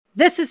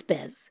This is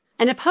Biz.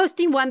 And if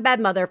hosting One Bad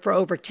Mother for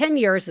over 10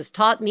 years has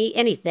taught me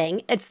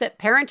anything, it's that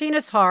parenting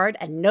is hard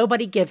and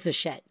nobody gives a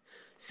shit.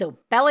 So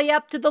belly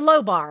up to the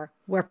low bar,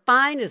 where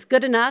fine is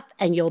good enough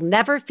and you'll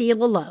never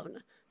feel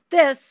alone.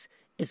 This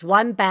is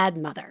One Bad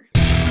Mother.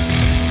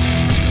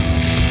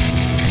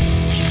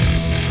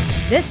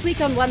 This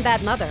week on One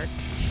Bad Mother,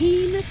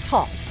 Teen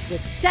Talk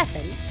with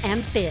Stefan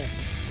and Biz.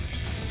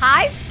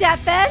 Hi,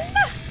 Stefan.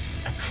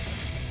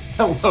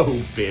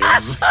 Hello,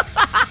 Biz.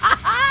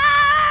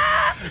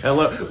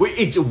 Hello.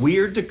 It's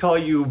weird to call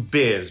you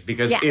Biz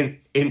because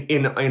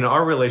in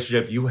our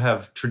relationship, you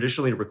have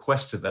traditionally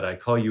requested that I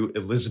call you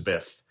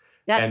Elizabeth.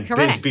 That's and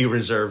correct. Biz be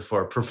reserved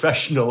for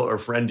professional or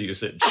friend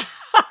usage.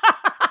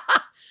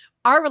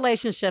 Our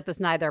relationship is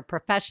neither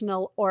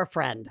professional or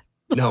friend.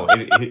 No,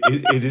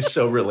 it is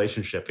so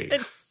relationship-y.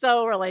 It's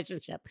so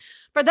relationship.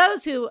 For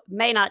those who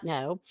may not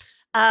know,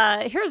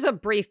 here's a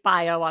brief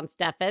bio on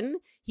Stefan.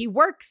 He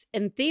works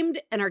in themed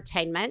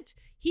entertainment.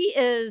 He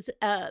is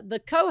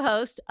the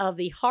co-host of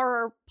the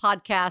horror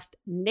podcast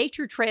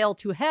Nature Trail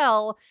to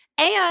Hell,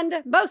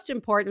 and most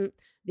important,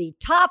 the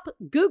top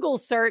Google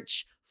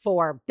search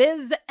for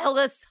Biz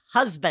Ellis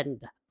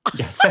husband.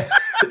 Yeah,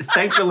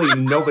 thankfully,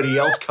 nobody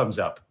else comes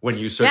up when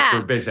you search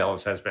for Biz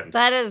Ellis husband.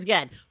 That is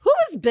good. Who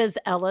is Biz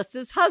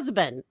Ellis's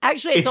husband?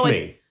 Actually, it's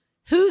always me.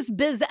 Who's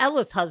Biz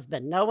Ellis'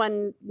 husband? No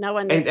one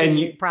is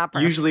being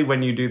proper. Usually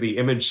when you do the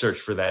image search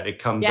for that, it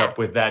comes up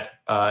with that,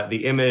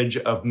 the image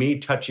of me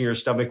touching your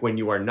stomach when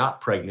you are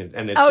not pregnant.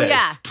 And it says,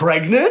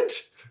 pregnant?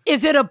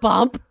 Is it a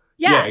bump?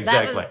 Yeah,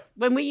 exactly. That was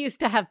when we used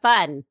to have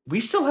fun.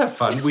 We still have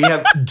fun. We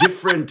have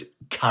different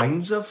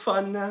kinds of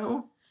fun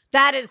now.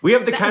 We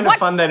have the kind of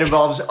fun that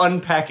involves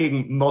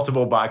unpacking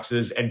multiple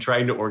boxes and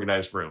trying to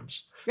organize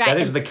rooms. Right. That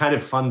is the kind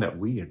of fun that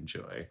we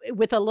enjoy.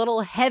 With a little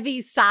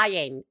heavy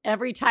sighing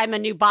every time a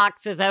new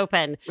box is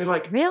open. We're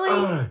like,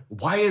 really?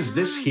 Why is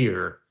this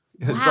here?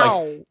 It's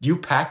wow. like, you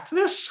packed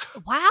this?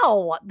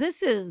 Wow,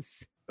 this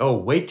is... Oh,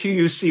 wait till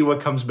you see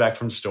what comes back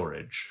from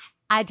storage.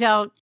 I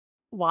don't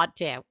want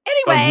to. Anyway.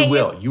 Oh, you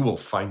will. You will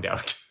find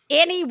out.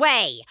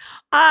 Anyway,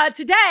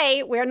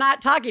 today we're not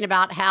talking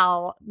about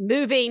how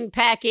moving,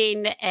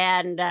 packing,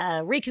 and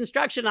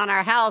reconstruction on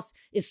our house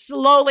is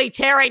slowly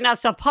tearing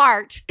us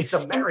apart. It's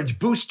a marriage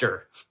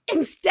booster.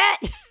 Instead,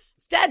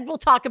 we'll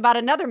talk about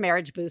another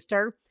marriage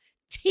booster,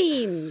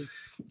 teens.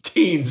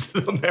 Teens,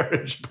 the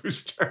marriage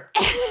booster.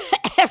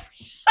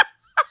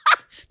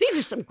 These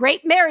are some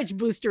great marriage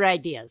booster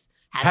ideas.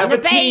 Have a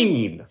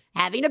teen.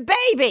 Having a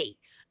baby.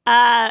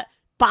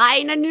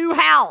 Buying a new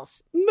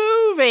house,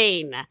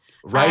 moving.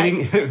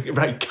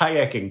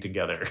 Kayaking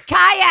together.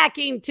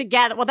 Kayaking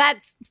together. Well,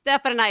 that's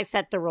Stefan and I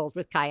set the rules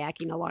with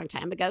kayaking a long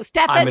time ago.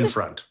 Stefan, I'm in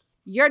front.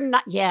 You're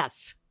not.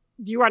 Yes,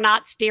 you are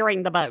not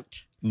steering the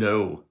boat.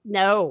 No.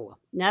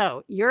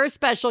 Your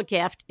special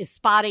gift is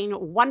spotting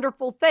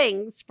wonderful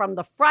things from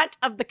the front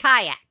of the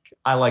kayak.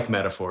 I like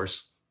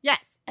metaphors.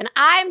 Yes, and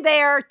I'm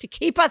there to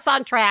keep us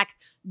on track,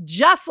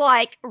 just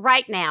like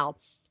right now.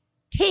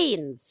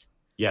 Teens.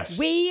 Yes.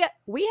 We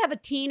have a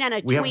teen and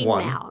a tween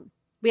now.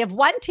 We have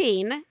one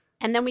teen,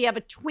 and then we have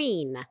a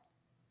tween.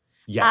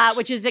 Yes.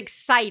 Which is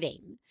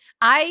exciting.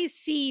 I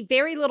see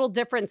very little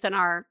difference in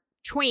our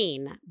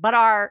tween, but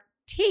our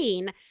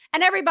teen,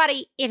 and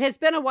everybody, it has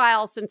been a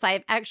while since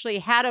I've actually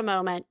had a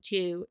moment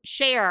to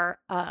share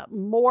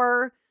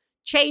more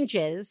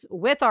changes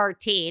with our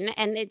teen,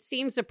 and it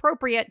seems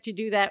appropriate to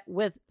do that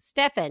with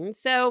Stefan.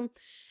 So,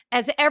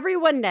 as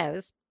everyone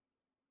knows,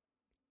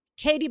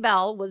 Katie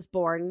Bell was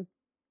born.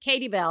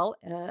 Katie Bell,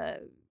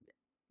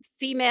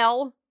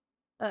 female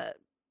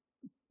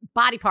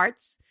body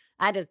parts.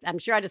 I'm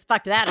sure I just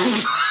fucked that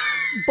up.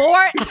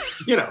 Born,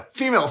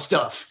 female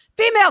stuff.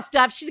 Female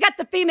stuff. She's got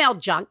the female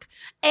junk,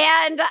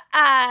 and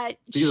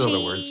These are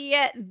the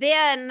words.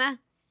 Then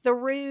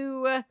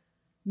through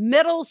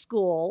middle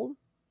school,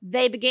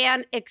 they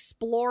began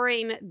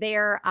exploring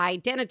their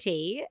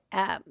identity.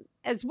 And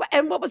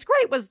what was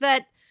great was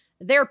that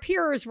their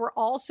peers were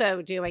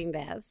also doing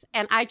this,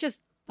 and I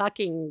just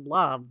fucking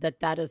love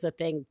that is a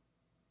thing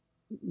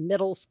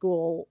middle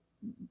school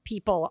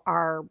people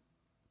are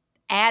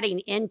adding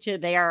into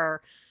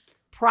their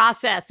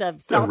process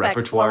of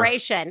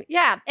self-exploration.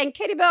 Yeah. And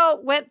Katie Bell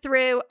went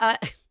through,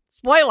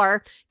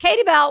 spoiler,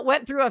 Katie Bell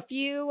went through a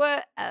few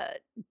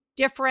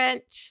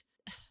different,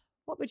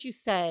 what would you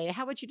say?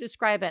 How would you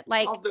describe it?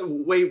 Like all the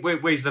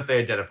ways that they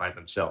identify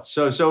themselves.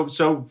 So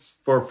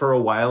for a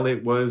while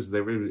it was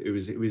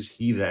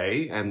he,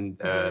 they, and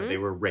they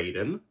were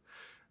Raiden.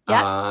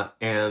 Yep.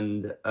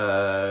 And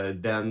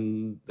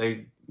then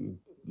they,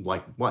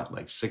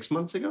 6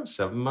 months ago,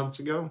 7 months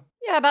ago?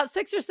 Yeah, about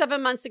 6 or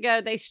 7 months ago,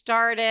 they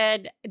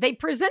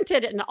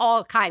presented in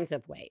all kinds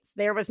of ways.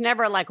 There was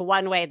never like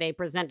one way they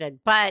presented,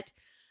 but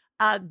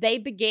they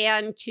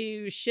began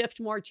to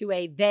shift more to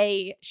a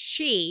they,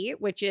 she,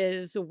 which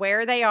is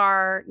where they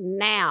are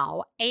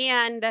now.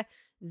 And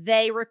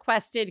they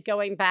requested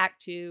going back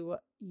to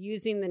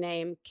using the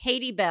name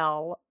Katie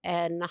Bell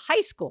in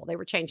high school. They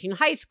were changing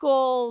high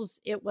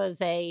schools. It was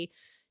a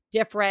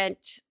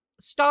different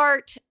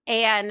start,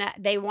 and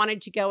they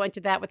wanted to go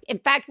into that with, in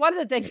fact, one of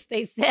the things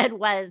they said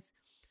was,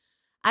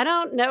 I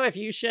don't know if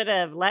you should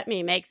have let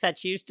me make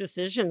such huge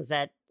decisions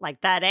at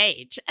like that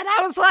age. And I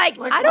was like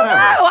I don't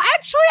know.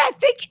 Actually, I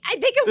think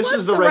it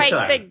was the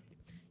right thing.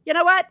 You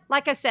know what?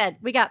 Like I said,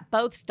 we got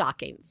both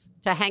stockings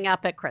to hang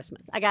up at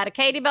Christmas. I got a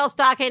Katie Bell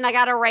stocking. I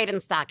got a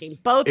Raiden stocking.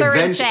 Both are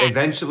in check.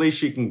 Eventually,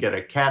 she can get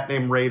a cat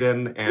named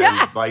Raiden,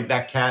 and like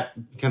that cat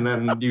can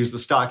then use the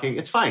stocking.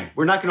 It's fine.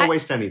 We're not going to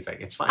waste anything.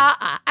 It's fine.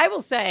 I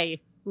will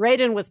say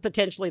Raiden was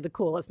potentially the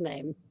coolest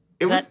name.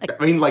 It was,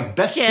 I mean, like,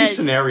 best case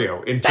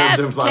scenario in terms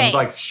of,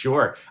 like,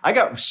 sure. I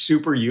got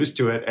super used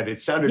to it, and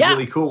it sounded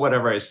really cool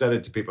whenever I said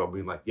it to people.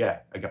 Being like, yeah,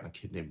 I got my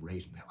kid named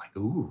Raiden. They're like,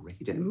 ooh,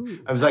 Raiden.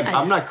 Ooh, I was like,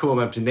 I'm not cool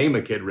enough to name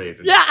a kid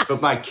Raiden. Yeah. But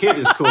my kid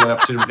is cool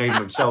enough to name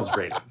themselves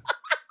Raiden.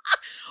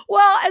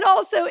 Well, and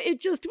also,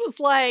 it just was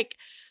like,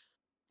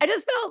 I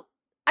just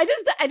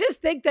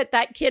think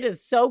that kid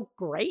is so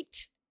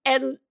great.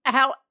 And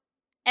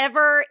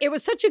however, it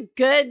was such a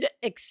good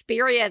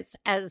experience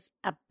as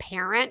a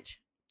parent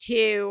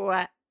to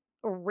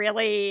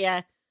really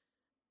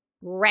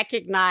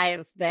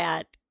recognize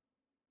that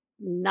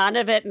none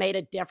of it made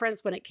a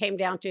difference when it came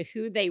down to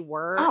who they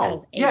were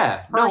as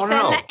a person.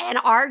 No. And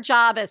our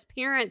job as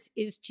parents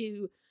is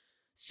to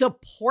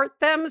support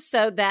them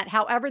so that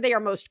however they are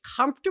most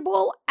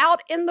comfortable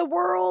out in the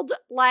world,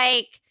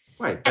 like...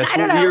 Right, that's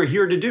what we're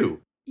here to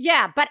do.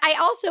 Yeah, but I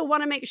also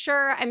want to make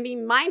sure I'm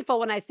being mindful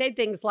when I say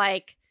things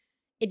like,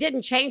 it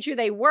didn't change who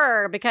they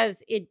were,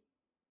 because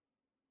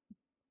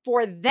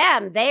for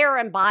them, they are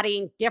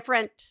embodying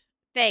different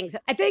things.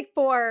 I think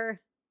for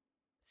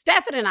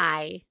Stefan and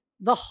I,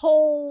 the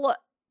whole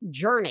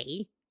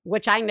journey,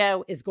 which I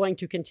know is going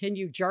to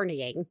continue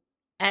journeying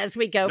as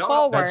we go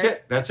forward.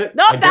 That's it.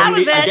 No, that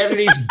was it.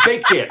 Identity's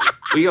baked in.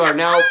 We are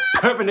now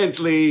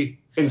permanently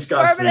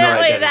ensconced in our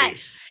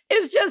identities.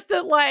 It's just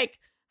that, like,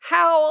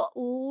 how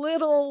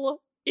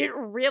little it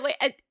really...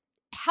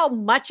 how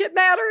much it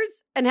matters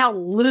and how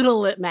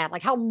little it mattered.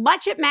 Like, how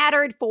much it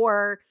mattered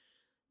for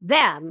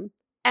them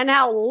and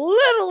how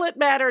little it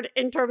mattered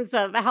in terms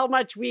of how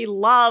much we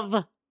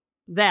love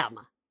them.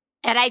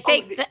 And I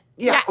think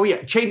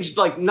changed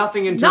like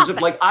nothing in terms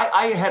of like,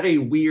 I had a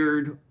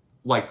weird,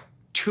 like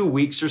 2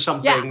 weeks or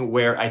something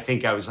where I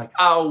think I was like,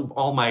 oh,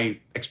 all my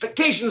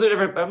expectations are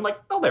different. But I'm like,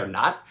 no, they're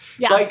not.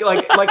 Yeah. Like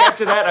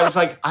after that, I was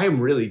like, I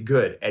am really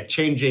good at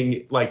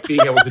changing, like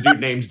being able to do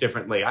names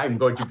differently. I'm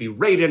going to be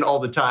Raiden all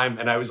the time.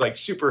 And I was like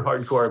super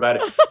hardcore about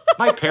it.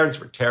 My parents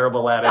were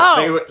terrible at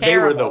it.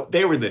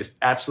 They were the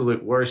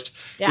absolute worst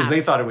because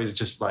they thought it was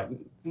just like,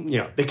 you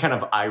know, they kind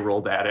of eye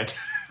rolled at it.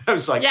 I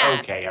was like,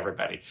 okay,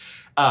 everybody.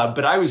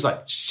 But I was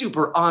like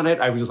super on it.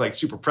 I was like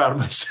super proud of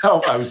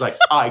myself. I was like,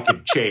 I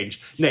can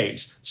change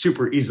names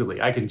super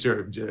easily. I can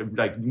sort of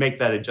like make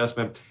that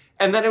adjustment.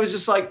 And then it was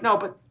just like, no,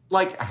 but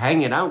like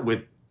hanging out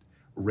with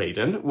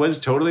Raiden was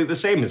totally the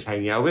same as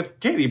hanging out with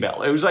Katie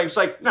Bell. It was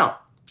like, no.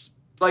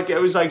 Like,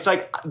 it was like, it's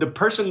like the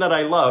person that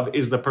I love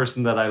is the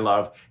person that I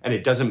love. And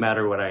it doesn't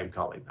matter what I am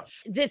calling them.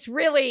 This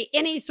really,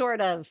 any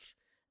sort of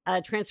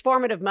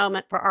transformative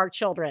moment for our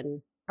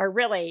children are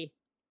really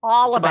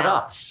all about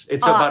us.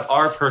 It's about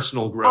our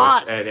personal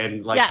growth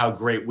and like how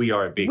great we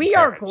are at being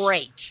parents. We are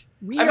great.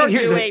 We are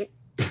doing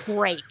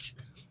great.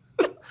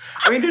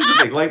 I mean, here's the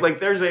thing. Like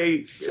there's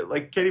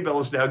Katie Bell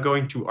is now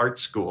going to art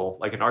school,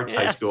 like an arts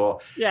high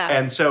school. Yeah.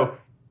 And so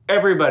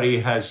everybody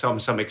has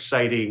some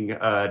exciting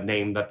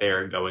name that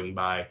they're going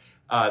by.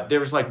 There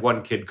was like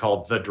one kid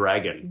called The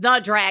Dragon. The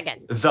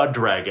Dragon. The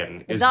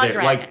Dragon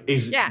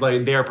is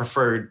like their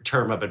preferred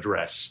term of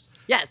address.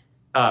 Yes.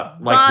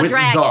 Like with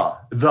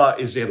the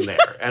is in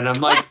there. And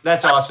I'm like,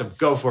 that's awesome.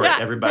 Go for it,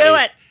 everybody. Do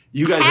it.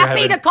 You guys are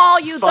having to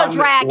call you fun, The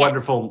Dragon.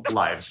 Wonderful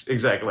lives.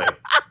 Exactly.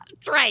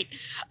 That's right.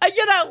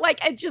 You know,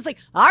 like, it's just like,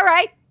 all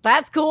right,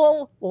 that's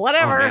cool.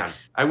 Whatever.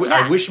 Oh, man.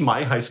 I wish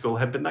my high school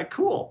had been that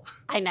cool.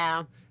 I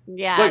know.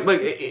 Yeah.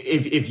 Like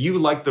if you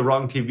liked the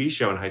wrong TV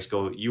show in high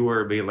school, you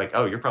were being like,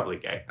 oh, you're probably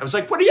gay. I was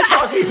like, what are you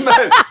talking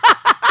about?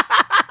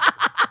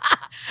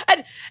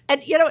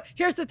 and you know,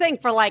 here's the thing,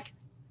 for like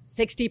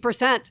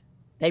 60%.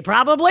 They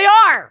probably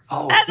are.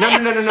 Oh, no.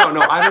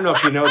 I don't know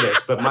if you know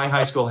this, but my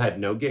high school had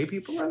no gay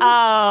people in it.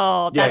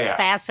 Oh, that's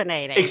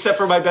fascinating. Except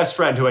for my best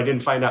friend, who I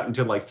didn't find out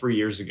until like 3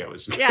 years ago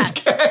was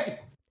gay.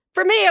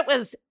 For me, it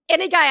was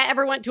any guy I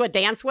ever went to a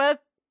dance with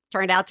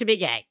turned out to be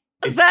gay.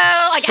 So,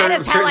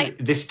 like,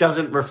 this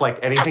doesn't reflect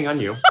anything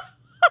on you.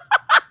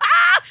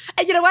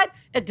 And you know what?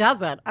 It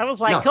doesn't. I was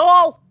like,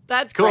 cool.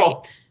 That's cool.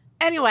 Great.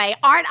 Anyway,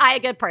 aren't I a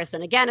good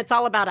person? Again, it's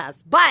all about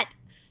us. But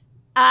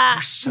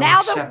we're so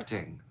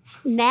accepting.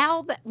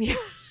 Now that we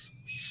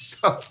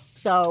are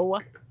so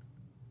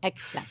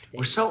accepting.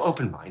 We're so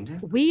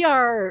open-minded. We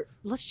are,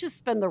 let's just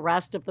spend the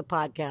rest of the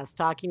podcast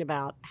talking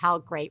about how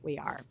great we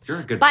are. You're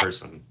a good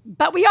person.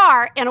 But we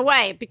are, in a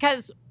way,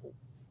 because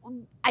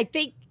I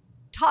think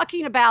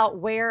talking about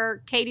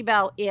where Katie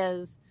Bell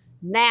is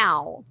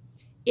now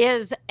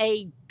is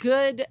a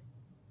good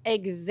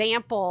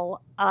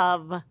example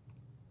of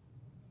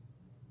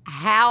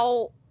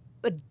how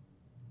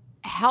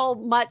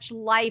much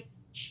life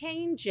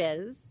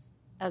changes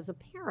as a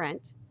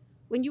parent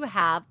when you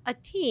have a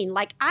teen.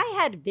 Like, I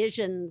had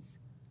visions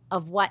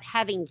of what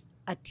having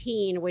a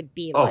teen would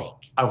be like. Oh,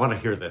 I want to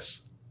hear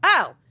this.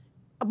 Oh,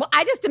 well,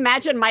 I just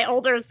imagine my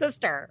older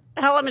sister,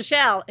 Helen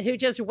Michelle, who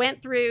just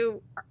went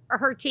through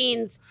her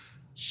teens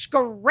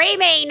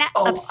screaming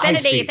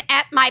obscenities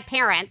at my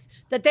parents,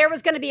 that there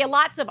was going to be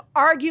lots of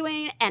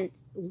arguing, and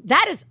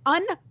that is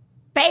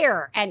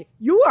unfair, and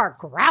you are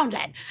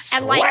grounded.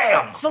 And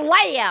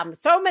slam.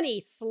 So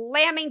many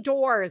slamming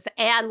doors,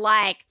 and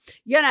like,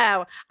 you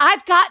know,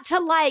 I've got to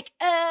like,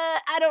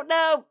 I don't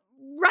know,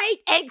 write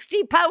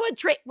angsty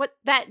poetry. What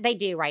that they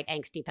do write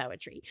angsty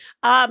poetry.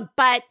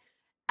 But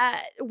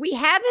we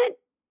haven't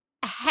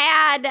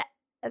had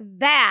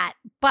that,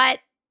 but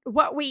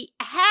what we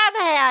have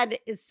had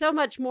is so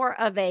much more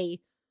of a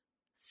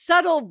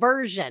subtle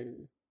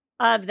version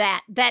of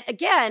that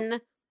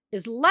again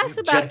is less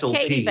about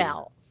Katie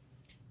Bell.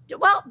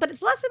 Well, but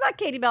it's less about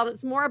Katie Bell.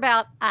 It's more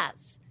about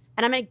us.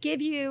 And I'm going to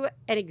give you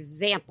an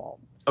example.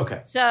 Okay.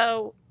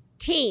 So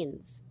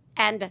teens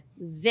and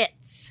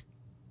zits,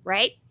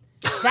 right?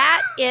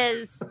 That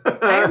is,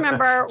 I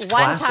remember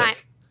one time.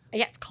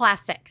 Yeah, it's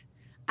classic.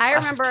 I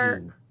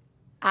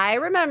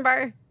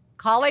remember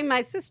calling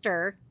my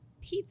sister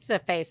Pizza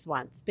Face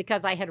once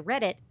because I had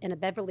read it in a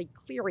Beverly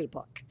Cleary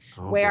book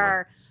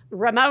where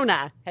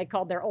Ramona had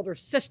called their older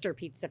sister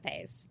Pizza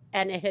Face,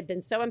 and it had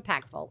been so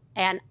impactful.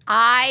 And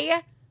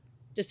I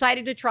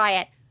decided to try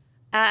it.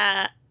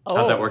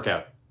 How'd that work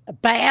out?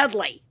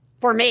 Badly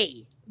for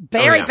me.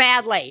 Very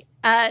badly.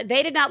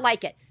 They did not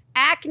like it.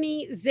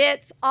 Acne,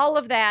 zits, all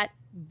of that.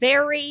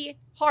 Very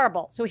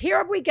horrible. So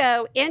here we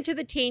go into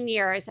the teen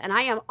years, and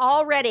I am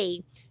all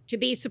ready to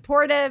be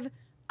supportive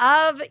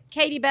of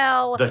Katie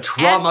Bell. The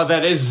trauma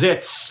that is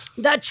zits.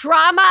 The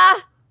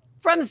trauma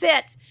from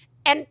zits.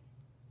 And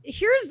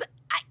it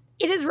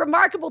is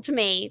remarkable to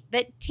me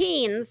that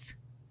teens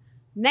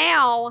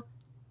now,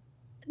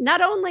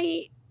 not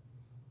only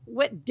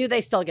do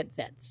they still get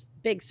zits?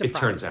 Big surprise. It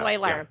turns out.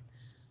 Spoiler.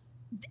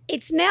 Yeah.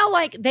 It's now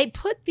like they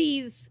put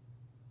these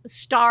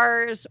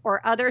stars or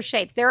other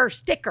shapes. There are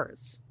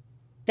stickers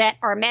that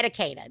are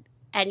medicated,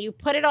 and you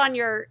put it on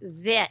your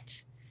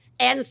zit.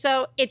 And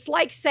so it's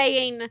like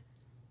saying,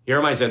 here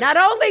are my zits. Not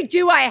only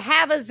do I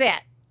have a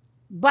zit,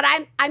 but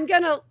I'm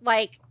going to,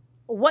 like,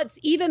 what's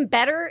even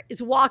better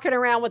is walking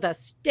around with a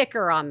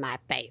sticker on my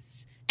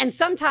face. And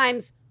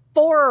sometimes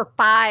 4 or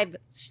 5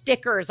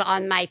 stickers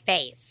on my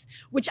face,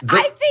 which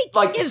I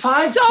think is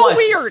so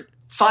weird.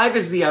 5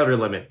 is the outer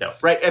limit, though,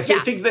 right? I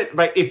think that,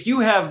 right, if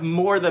you have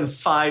more than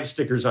 5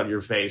 stickers on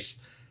your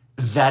face,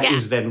 that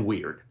is then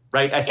weird,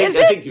 right?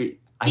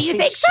 Do you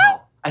think so?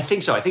 I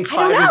think so. I think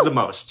 5 is the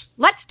most.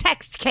 Let's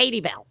text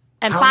Katie Bell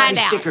and find out. How many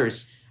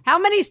stickers? How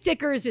many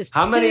stickers is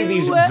How many of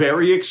these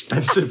very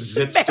expensive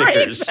zit stickers?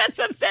 Very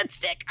expensive zit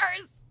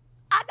stickers.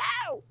 I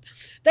know.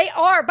 They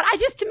are. But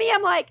to me,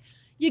 I'm like,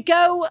 you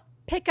go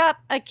pick up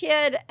a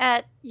kid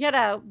at,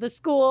 the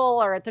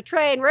school or at the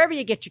train, wherever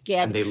you get your kid.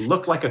 And they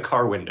look like a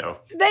car window.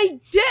 They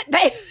did.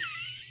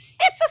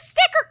 It's a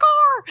sticker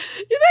car.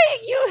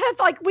 You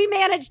have, we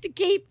managed to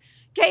keep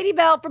Katie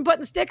Bell from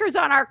putting stickers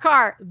on our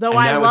car, though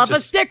I love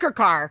a sticker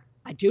car.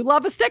 I do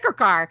love a sticker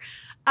car.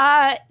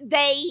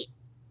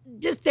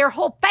 Their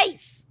whole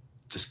face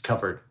just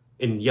covered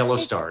in yellow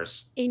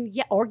stars.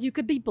 Or you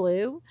could be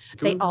blue.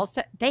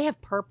 They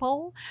have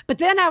purple. But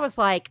then I was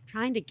like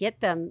trying to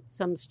get them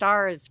some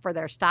stars for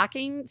their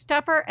stocking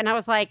stuffer, and I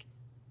was like,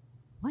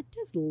 what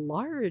does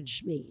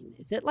large mean?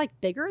 Is it like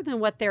bigger than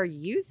what they're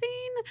using?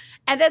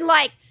 And then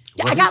I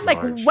got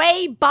large?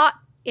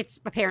 It's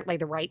apparently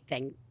the right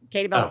thing.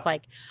 Katie Bell's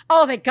like,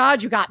 oh, thank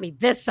God you got me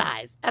this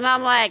size. And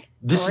I'm like,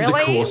 this is the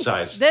cool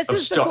size. This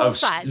is the cool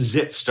size.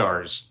 Zit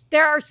stars.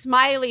 There are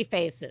smiley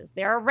faces.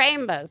 There are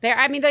rainbows.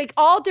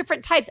 All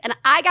different types. And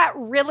I got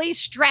really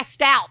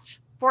stressed out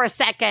for a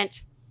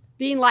second,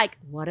 being like,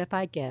 what if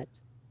I get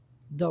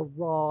the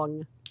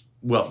wrong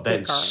sticker?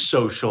 Then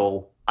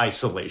social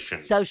isolation.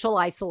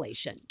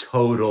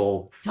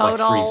 Total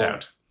freeze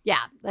out. Yeah,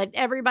 but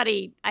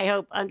everybody, I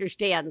hope,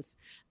 understands.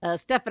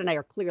 Stefan and I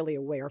are clearly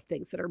aware of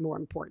things that are more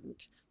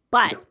important.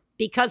 But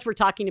because we're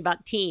talking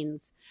about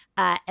teens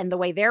and the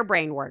way their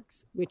brain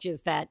works, which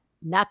is that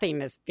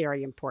nothing is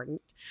very important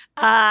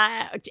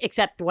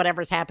except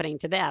whatever's happening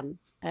to them,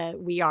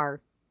 we are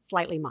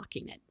slightly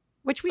mocking it,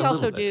 which we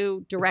also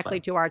do directly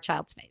to our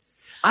child's face.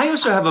 I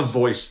also have a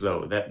voice,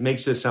 though, that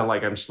makes it sound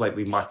like I'm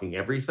slightly mocking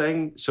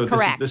everything. So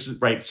this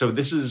is right. So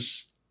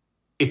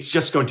it's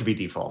just going to be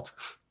default.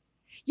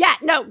 Yeah,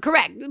 no,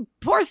 correct.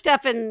 Poor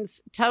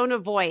Stefan's tone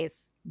of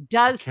voice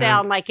does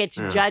sound like it's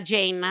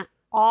judging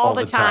all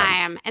the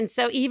time. And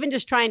so even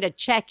just trying to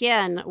check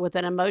in with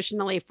an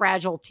emotionally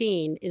fragile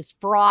teen is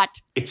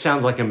fraught. It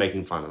sounds like I'm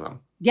making fun of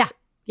them. Yeah.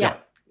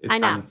 I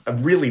know. I'm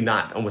really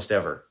not, almost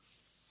ever.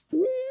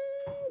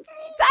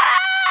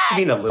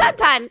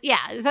 Sometimes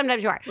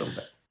you are. A little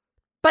bit.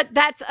 But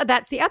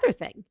that's the other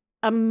thing.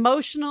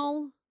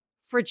 Emotional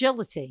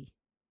fragility.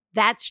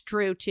 That's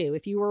true, too.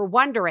 If you were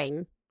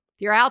wondering,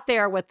 if you're out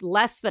there with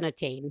less than a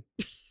teen,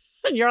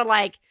 and you're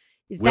like,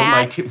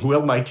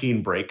 will my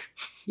teen break?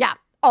 Yeah.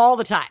 all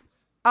the time.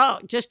 Oh,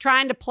 just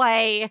trying to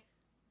play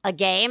a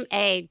game.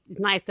 It's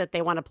nice that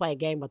they want to play a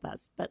game with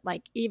us, but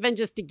like even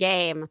just a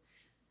game,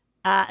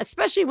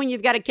 especially when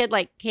you've got a kid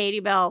like Katie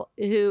Bell,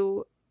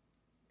 who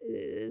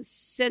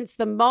since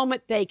the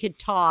moment they could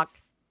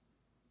talk,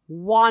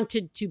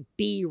 wanted to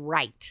be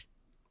right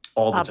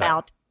all the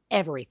about time.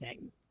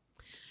 Everything.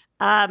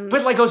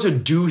 But like also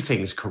do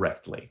things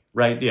correctly,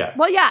 right? Yeah.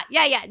 Well, yeah.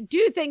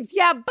 Do things.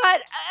 Yeah. But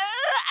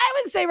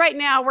I would say right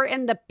now we're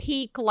in the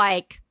peak,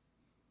 like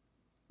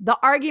the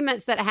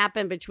arguments that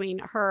happen between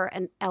her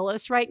and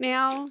Ellis right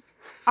now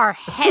are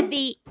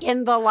heavy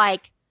in the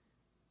like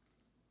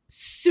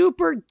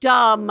super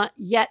dumb,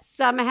 yet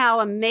somehow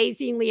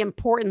amazingly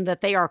important that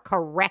they are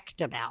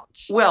correct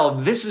about. Well,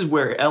 this is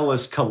where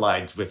Ellis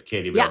collides with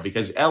Katie Bell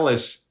because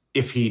Ellis,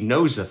 if he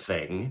knows a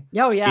thing,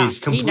 is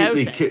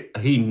completely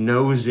he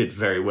knows it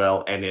very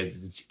well, and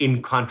it's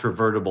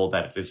incontrovertible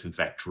that it is in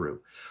fact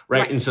true,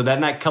 right? And so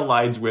then that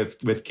collides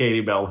with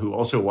Katie Bell, who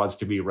also wants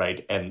to be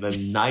right, and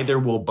then neither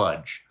will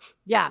budge.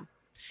 Yeah,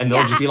 and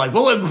they'll just be like,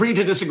 "We'll agree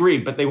to disagree,"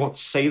 but they won't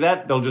say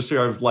that. They'll just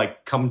sort of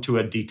like come to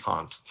a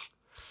detente.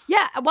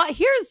 Yeah, well,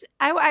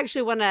 I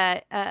actually want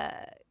to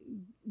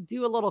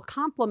do a little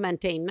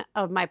complimenting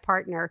of my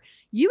partner.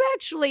 You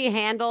actually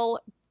handle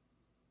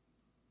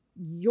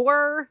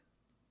your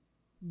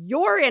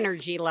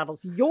energy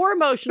levels, your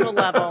emotional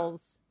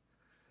levels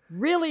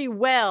really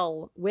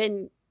well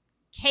when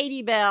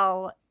Katie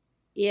Bell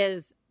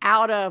is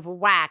out of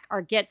whack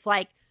or gets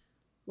like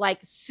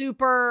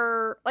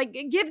super, like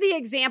give the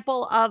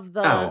example of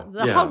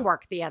the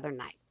homework the other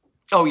night.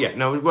 Oh yeah,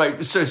 no,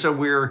 right. So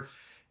we're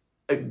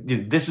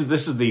this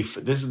is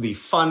the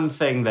fun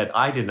thing that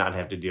I did not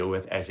have to deal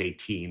with as a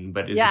teen,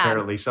 but is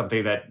apparently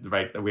something that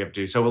we have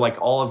to do. So like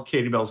all of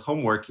Katie Bell's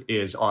homework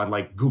is on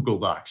like Google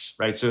Docs,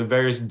 right? So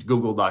various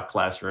Google Doc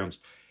classrooms,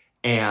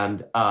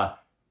 and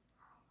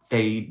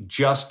they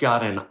just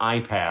got an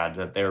iPad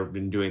that they've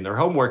been doing their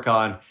homework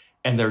on,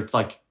 and they're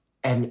like,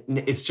 and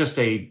it's just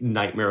a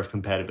nightmare of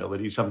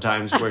compatibility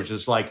sometimes where it's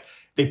just like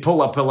they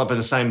pull up an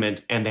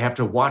assignment and they have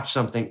to watch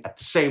something at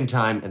the same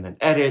time and then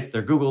edit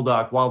their Google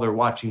Doc while they're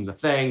watching the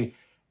thing,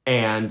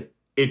 and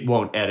it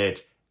won't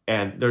edit.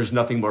 And there's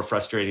nothing more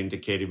frustrating to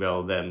Katie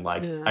Bell than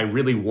like, I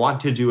really want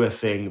to do a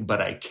thing,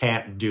 but I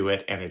can't do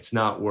it, and it's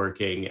not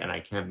working, and I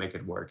can't make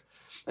it work.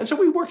 And so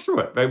we worked through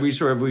it, right? We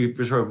sort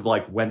of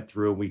like went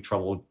through and we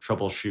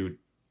troubleshoot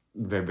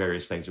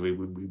various things.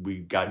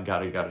 We got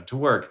it to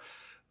work.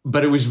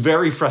 But it was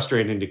very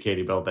frustrating to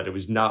Katie Bell that it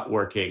was not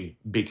working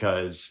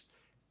because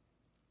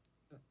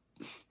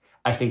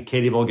I think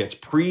Katie Bell gets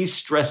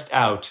stressed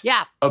out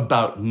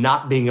about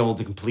not being able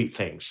to complete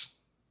things.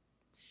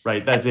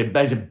 Right? That's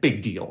a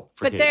big deal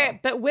for Katie Bell.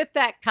 But with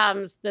that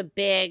comes the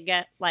big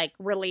like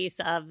release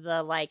of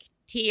the like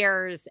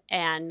tears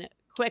and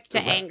quick to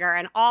anger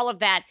and all of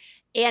that.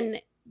 And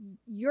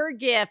your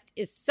gift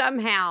is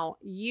somehow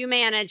you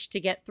manage to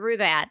get through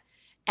that.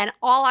 And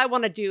all I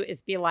want to do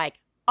is be like,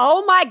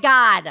 oh my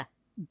God,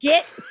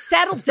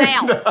 settle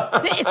down.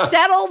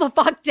 Settle the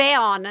fuck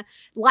down.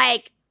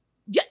 Like,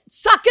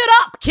 suck it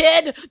up,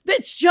 kid.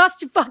 It's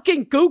just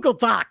fucking Google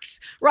Docs,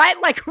 right?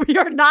 Like, we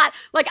are not,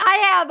 like,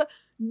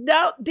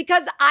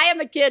 because I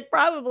am a kid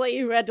probably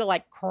who had to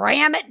like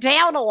cram it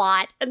down a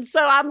lot. And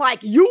so I'm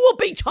like, you will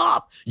be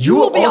tough. You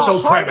will also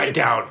cram it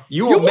down.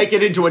 You will make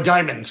it into a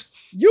diamond.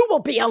 You will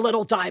be a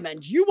little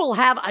diamond. You will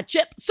have a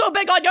chip so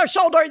big on your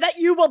shoulder that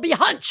you will be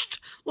hunched.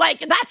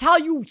 Like, that's how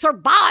you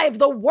survive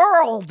the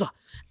world. So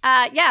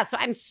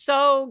I'm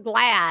so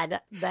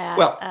glad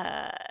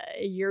that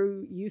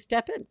you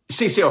step in.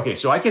 See, okay,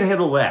 so I can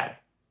handle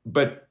that.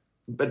 But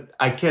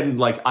I can,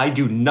 like, I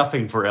do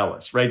nothing for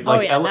Ellis, right?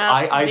 Like,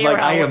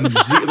 I am,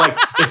 like,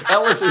 if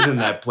Ellis is in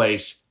that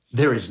place,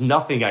 there is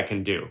nothing I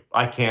can do.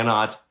 I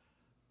cannot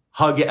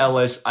hug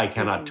Ellis. I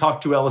cannot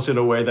talk to Ellis in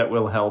a way that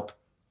will help.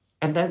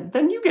 And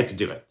then you get to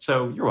do it.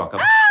 So you're welcome.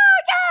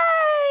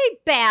 Oh, yay!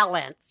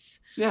 Balance.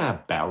 Yeah,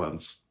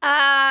 balance.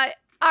 All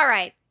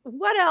right.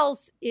 What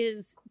else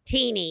is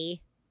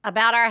teeny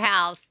about our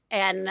house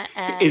and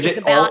is it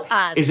about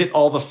us? Is it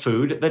all the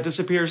food that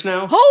disappears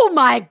now? Oh,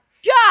 my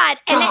God.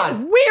 And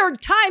at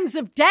weird times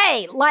of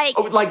day.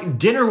 Like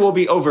dinner will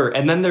be over,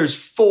 and then there's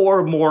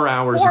 4 more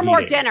hours of eating. 4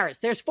 more dinners.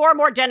 There's 4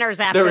 more dinners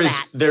after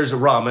that. There's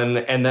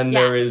ramen, and then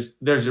there's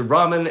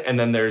ramen, and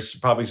then there's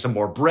probably some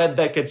more bread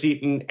that gets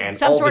eaten, and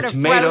some all sort the of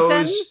tomatoes.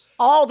 Frozen,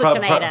 all the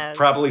tomatoes.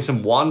 Probably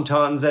some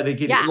wontons that it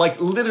gets like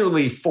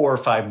literally 4 or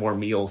 5 more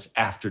meals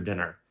after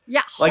dinner.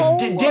 Yeah. Like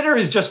dinner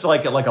is just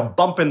like a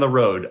bump in the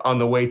road on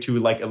the way to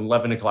like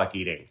 11 o'clock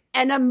eating.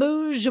 And a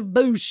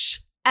amuse-bouche,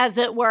 as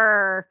it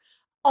were.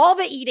 All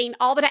the eating,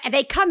 all the time.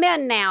 They come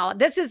in now.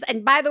 This is,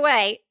 and by the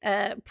way,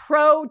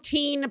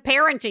 pro-teen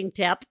parenting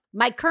tip.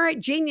 My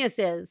current genius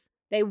is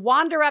they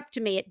wander up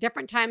to me at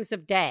different times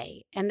of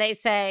day and they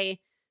say,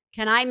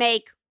 can I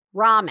make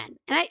ramen?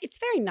 And it's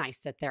very nice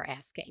that they're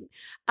asking.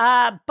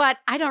 But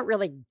I don't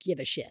really give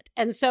a shit.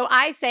 And so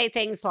I say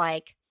things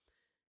like,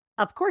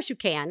 of course you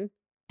can,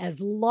 as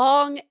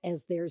long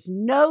as there's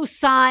no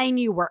sign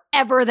you were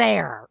ever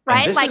there.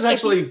 Right? And this is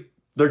actually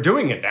They're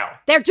doing it now.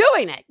 They're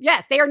doing it.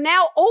 Yes, they are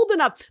now old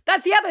enough.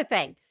 That's the other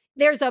thing.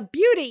 There's a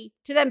beauty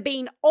to them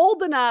being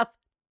old enough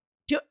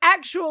to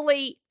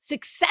actually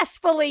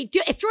successfully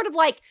do. It's sort of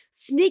like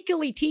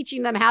sneakily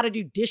teaching them how to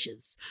do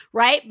dishes,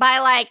 right? By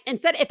like,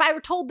 instead, if I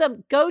were told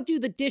them, go do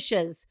the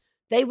dishes,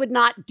 they would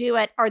not do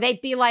it. Or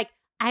they'd be like,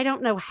 I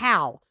don't know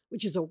how,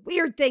 which is a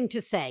weird thing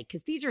to say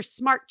because these are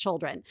smart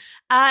children.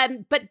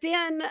 But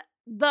then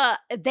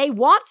they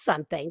want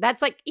something.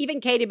 That's like,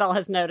 even Katie Bell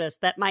has noticed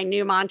that my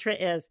new mantra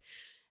is,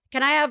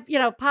 can I have,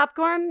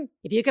 popcorn?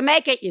 If you can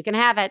make it, you can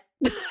have it.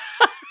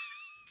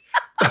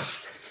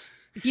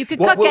 If you could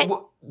cook it.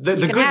 The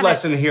good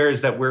lesson here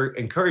is that we're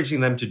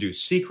encouraging them to do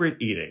secret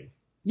eating.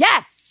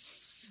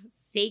 Yes.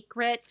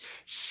 Secret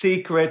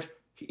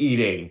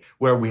eating,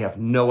 where we have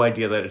no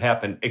idea that it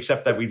happened,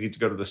 except that we need to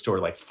go to the store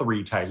like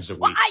 3 times a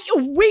week.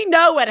 We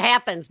know it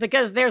happens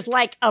because there's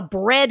like a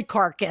bread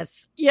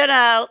carcass,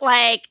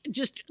 like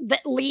just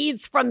that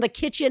leads from the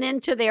kitchen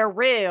into their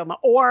room.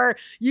 Or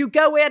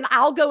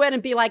I'll go in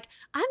and be like,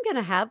 I'm going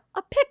to have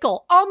a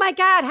pickle. Oh my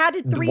God, how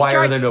did 3 Why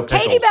are there no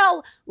pickles? Katie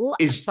Bell.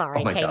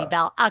 Katie God.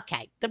 Bell.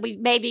 Okay,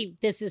 maybe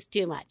this is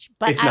too much.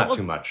 But it's not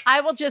too much.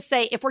 I will just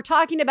say, if we're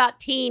talking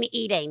about teen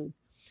eating,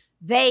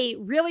 they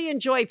really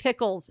enjoy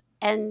pickles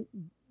and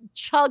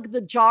chug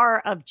the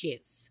jar of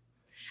juice.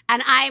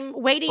 And I'm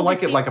waiting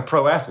like a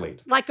pro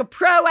athlete. Like a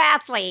pro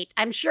athlete.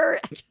 I'm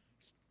sure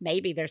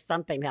maybe there's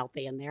something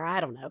healthy in there.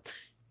 I don't know.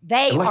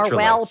 They are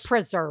well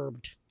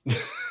preserved.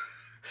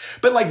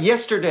 But like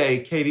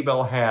yesterday, Katie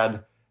Bell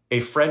had a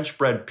French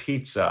bread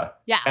pizza.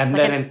 Yeah. And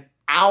then an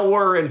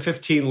hour and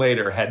 15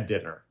 later had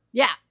dinner.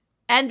 Yeah.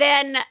 And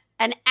then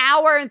an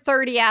hour and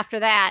 30 after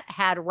that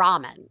had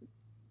ramen.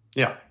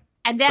 Yeah.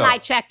 And then I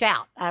checked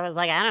out. I was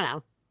like, I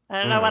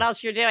don't know what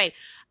else you're doing.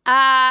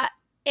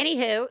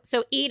 Anywho,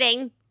 so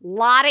eating,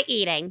 lot of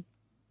eating.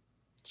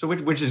 So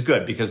which is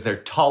good because they're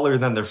taller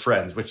than their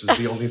friends, which is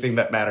the only thing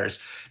that matters.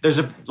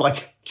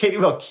 Katie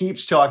Bell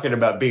keeps talking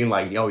about being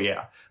like, oh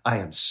yeah, I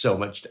am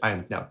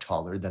now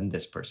taller than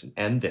this person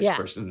and this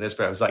person and this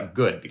person. I was like,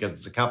 good, because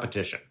it's a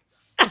competition.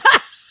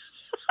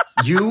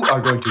 You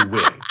are going to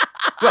win.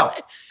 Well,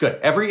 good.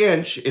 Every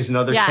inch is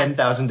another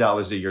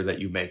 $10,000 a year that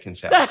you make in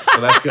salary.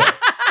 So that's good.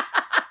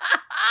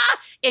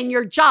 In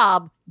your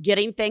job,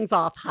 getting things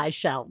off high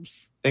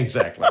shelves.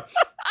 Exactly.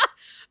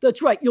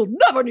 That's right. You'll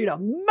never need a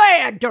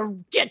man to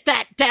get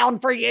that down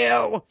for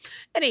you.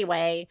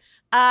 Anyway,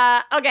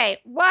 okay.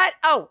 What?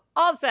 Oh,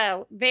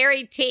 also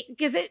very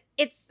because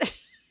it's.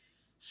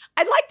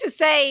 I'd like to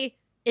say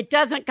it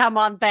doesn't come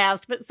on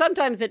fast, but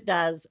sometimes it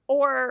does,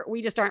 or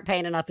we just aren't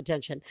paying enough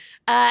attention.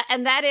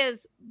 And that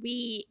is,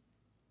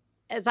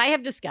 as I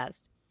have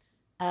discussed,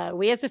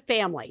 we as a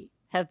family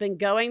have been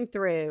going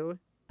through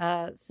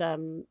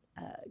some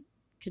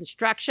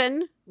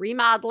construction,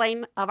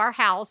 remodeling of our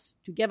house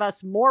to give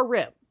us more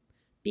room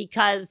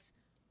because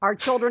our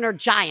children are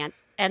giant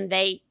and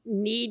they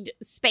need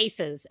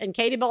spaces. And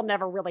Katie Bell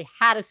never really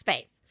had a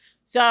space.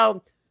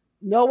 So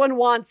no one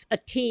wants a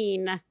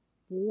teen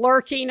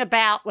lurking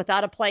about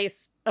without a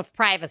place of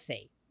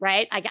privacy,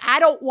 right? I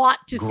don't want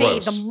to see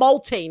the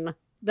molting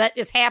that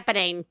is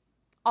happening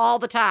all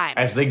the time.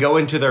 As they go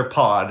into their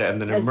pod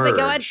and then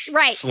emerge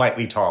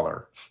slightly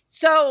taller.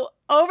 So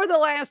over the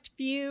last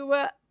few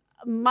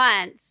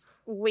months,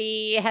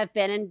 we have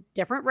been in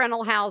different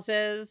rental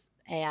houses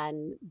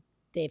and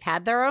they've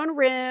had their own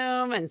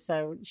room. And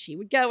so she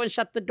would go and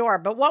shut the door.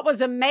 But what was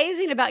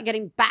amazing about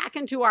getting back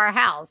into our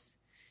house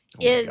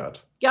is,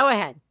 go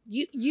ahead.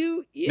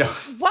 No.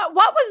 What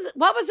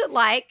was it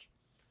like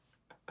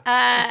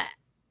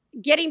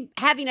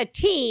having a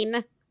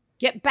teen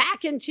get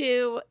back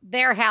into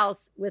their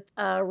house with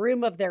a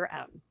room of their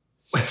own?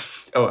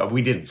 Oh,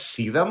 we didn't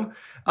see them?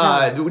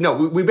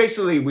 No, we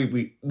basically,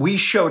 we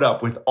showed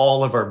up with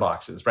all of our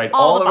boxes, right?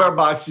 All of our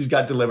boxes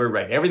got delivered,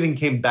 right? Everything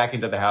came back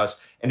into the house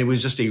and it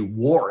was just a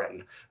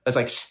warren. It's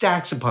like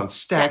stacks upon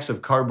stacks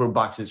of cardboard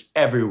boxes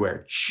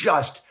everywhere,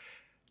 just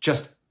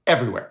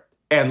everywhere.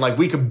 And like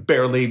we could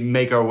barely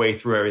make our way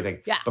through everything.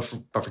 Yeah. But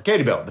for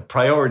Katie Bell, the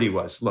priority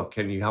was, look,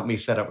 can you help me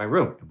set up my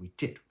room? And we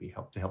did. We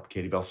helped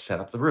Katie Bell set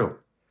up the room.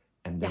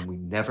 And then we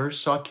never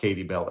saw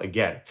Katie Bell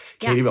again.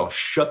 Katie Bell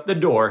shut the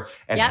door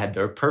and had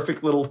their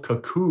perfect little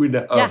cocoon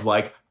of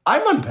like,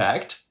 I'm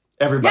unpacked,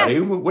 everybody.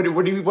 Yeah. What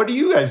are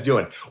you guys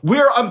doing?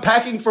 We're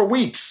unpacking for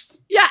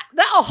weeks. Yeah,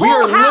 the whole we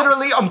are house.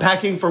 Literally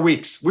unpacking for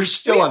weeks. We're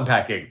still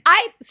unpacking.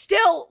 I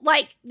still,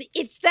 like,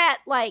 it's that,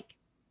 like...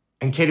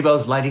 And Katie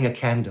Bell's lighting a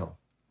candle.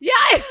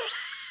 Yeah.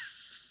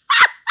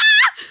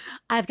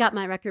 I've got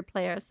my record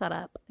player set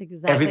up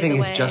exactly Everything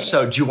is just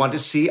so. Do you want to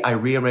see? I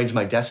rearranged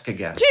my desk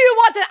again. Do you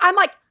want to? I'm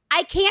like,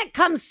 I can't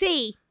come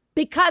see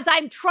because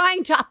I'm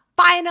trying to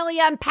finally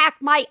unpack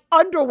my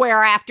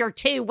underwear after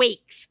 2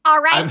 weeks. All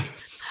right.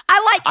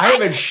 I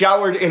haven't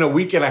showered in a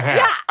week and a half.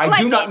 Yeah,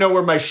 I do not know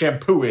where my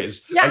shampoo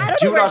is. Yeah, I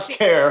do not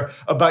care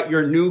about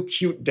your new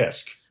cute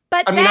disc.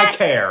 But I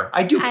care.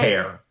 I do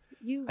care.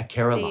 I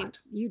care a lot.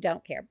 You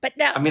don't care. But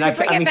now,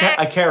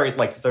 I care at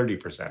like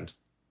 30%.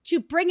 To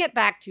bring it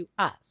back to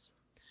us.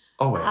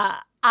 Always.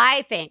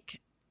 I think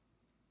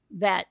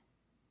that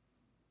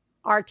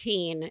our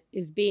teen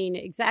is being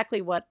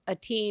exactly what a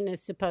teen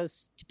is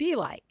supposed to be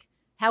like.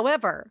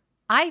 However,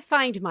 I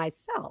find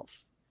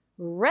myself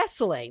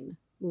wrestling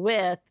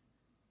with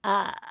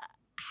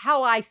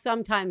how I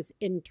sometimes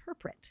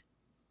interpret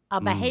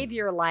a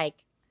behavior like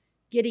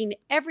getting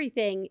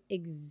everything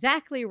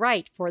exactly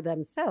right for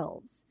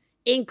themselves,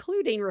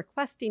 including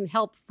requesting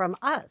help from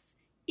us,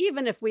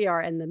 even if we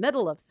are in the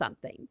middle of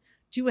something,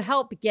 to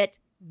help get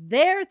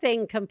their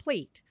thing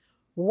complete,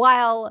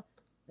 while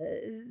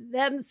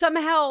them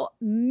somehow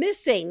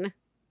missing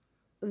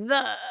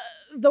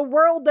the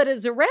world that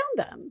is around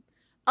them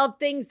of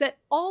things that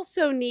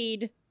also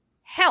need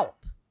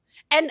help.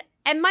 And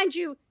mind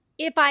you,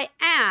 if I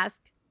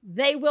ask,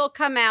 they will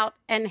come out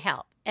and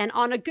help. And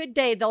on a good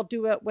day, they'll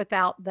do it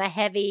without the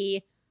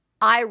heavy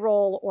eye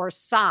roll or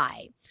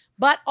sigh.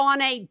 But on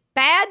a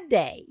bad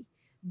day,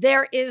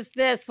 there is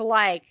this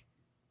like,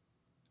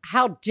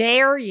 how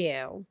dare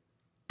you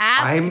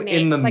ask I'm me?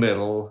 In the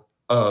middle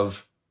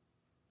of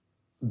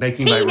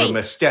making teening. My room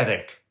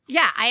aesthetic.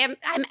 Yeah, I'm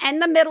in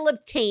the middle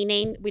of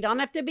teening. We don't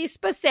have to be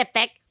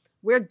specific.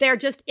 They're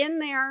just in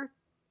there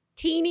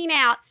teening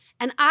out.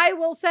 And I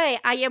will say,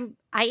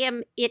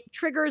 it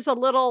triggers a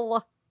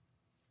little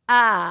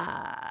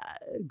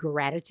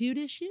gratitude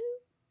issue.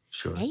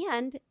 Sure.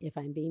 And if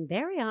I'm being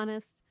very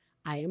honest,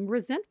 I am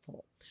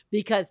resentful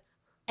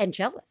and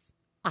jealous.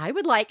 I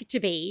would like to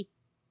be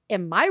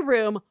in my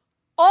room,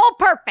 all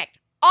perfect,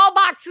 all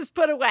boxes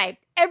put away,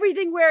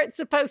 everything where it's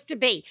supposed to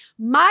be.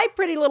 My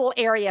pretty little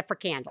area for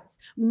candles,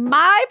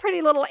 my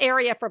pretty little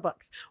area for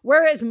books,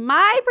 whereas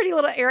my pretty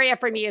little area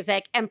for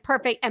music and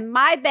perfect, and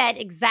my bed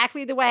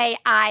exactly the way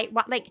I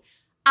want. Like,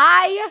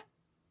 I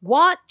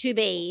want to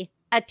be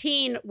a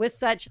teen with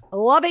such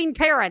loving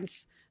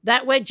parents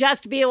that would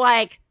just be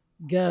like,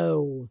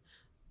 go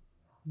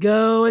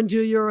and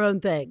do your own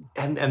thing.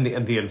 And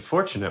the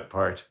unfortunate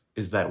part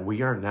is that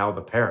we are now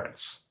the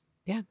parents.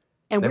 Yeah.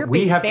 And we're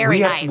being very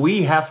nice.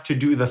 We have to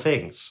do the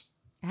things.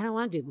 I don't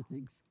want to do the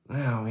things.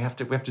 No, we have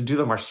to do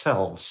them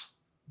ourselves.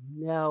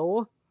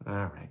 No. All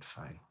right,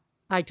 fine.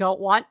 I don't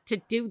want to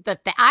do the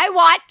thing. I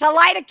want to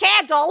light a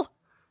candle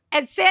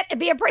and sit and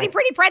be a pretty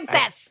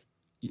princess.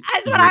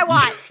 That's what I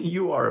want.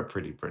 You are a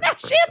pretty princess.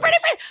 She's pretty.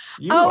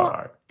 You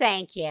are.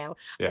 Thank you.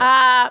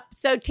 Yeah.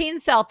 So teen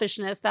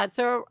selfishness, that's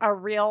a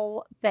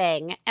real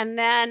thing. And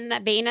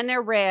then being in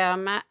their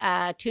room,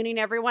 tuning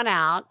everyone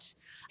out.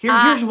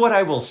 Here's what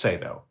I will say,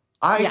 though.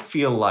 I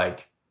feel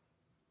like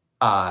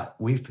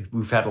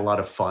we've had a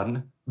lot of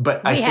fun,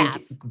 but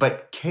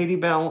but Katie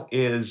Bell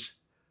is,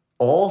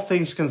 all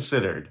things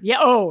considered. Yeah.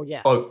 Oh,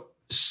 yeah.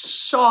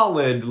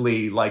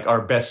 Solidly like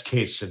our best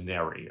case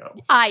scenario.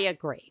 I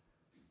agree.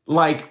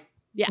 Like,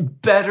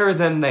 better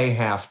than they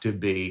have to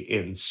be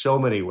in so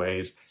many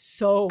ways.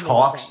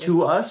 Talks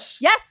to us.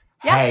 Yes.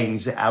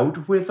 Hangs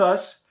out with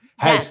us.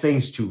 Has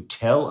things to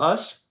tell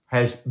us.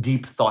 Has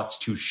deep thoughts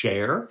to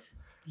share.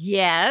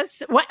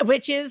 Yes,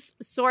 which is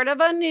sort of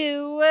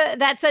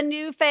that's a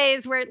new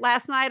phase where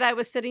last night I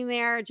was sitting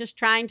there just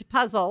trying to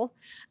puzzle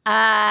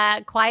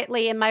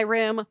quietly in my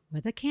room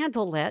with a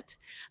candle lit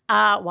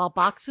while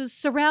boxes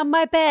surround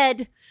my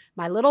bed,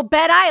 my little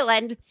bed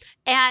island.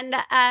 And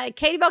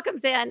Katie Bell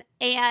comes in,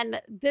 and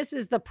this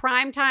is the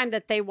prime time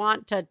that they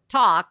want to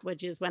talk,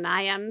 which is when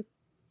I am.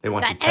 They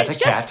want to pet a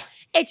cat.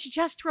 It's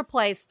just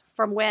replaced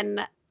from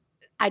when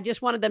I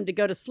just wanted them to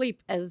go to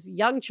sleep as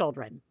young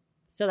children,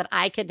 so that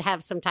I could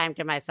have some time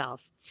to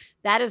myself.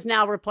 That is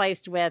now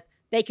replaced with,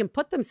 they can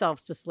put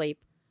themselves to sleep,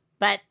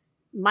 but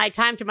my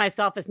time to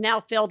myself is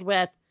now filled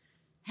with,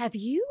 have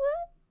you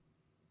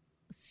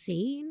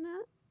seen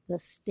the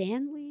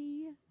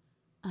Stanley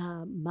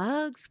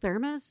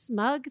thermos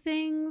mug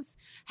things?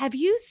 Have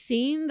you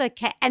seen the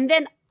cat? And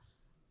then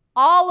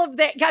all of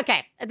the,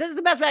 okay, this is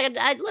the best way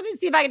let me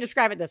see if I can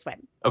describe it this way.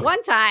 Okay.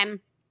 One time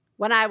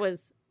when I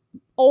was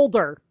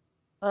older,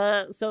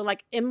 so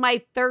like in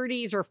my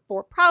 30s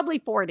or probably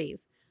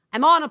 40s,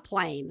 I'm on a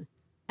plane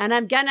and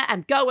I'm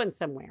going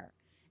somewhere.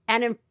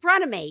 And in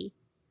front of me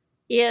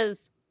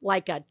is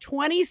like a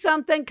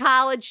 20-something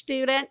college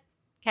student,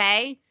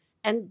 okay?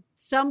 And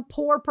some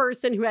poor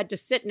person who had to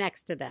sit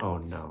next to them. Oh,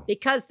 no.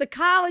 Because the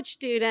college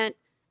student,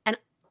 and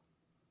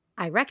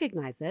I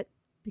recognize it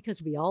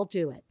because we all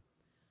do it,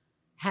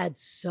 had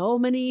so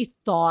many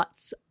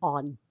thoughts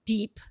on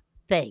deep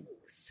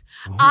things.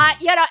 And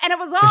it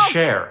was all... To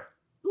share.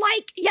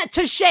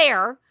 To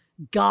share.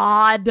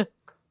 God.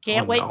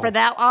 Can't wait for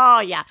that. Oh,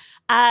 yeah.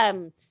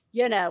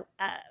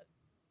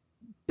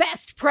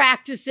 Best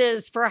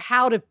practices for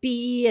how to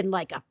be in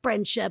like a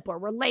friendship or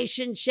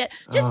relationship.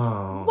 Just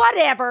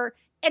whatever.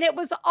 And it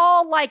was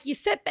all like, you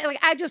sit back,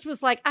 like, I just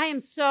was like, I am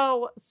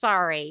so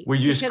sorry. Were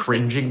you just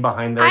cringing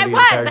behind that?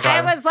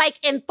 I was like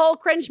in full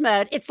cringe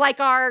mode. It's like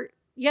our,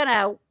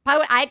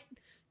 I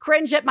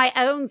cringe at my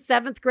own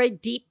 7th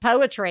grade deep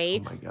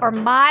poetry or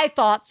my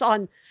thoughts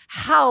on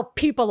how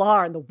people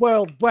are and the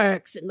world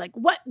works and like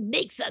what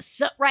makes us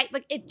so right.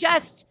 Like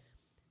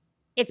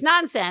it's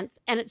nonsense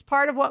and it's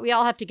part of what we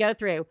all have to go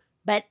through.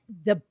 But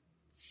the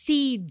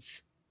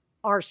seeds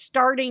are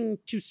starting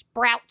to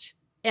sprout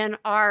in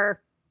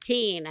our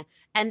teen,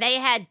 and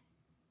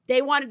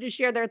they wanted to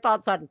share their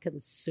thoughts on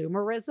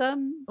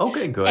consumerism.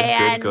 Okay, good,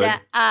 and, good.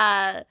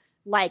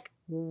 Like,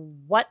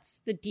 what's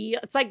the deal?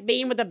 It's like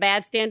being with a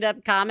bad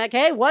stand-up comic.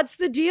 Hey, what's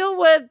the deal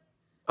with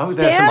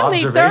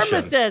Stanley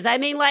thermoses? I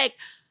mean, like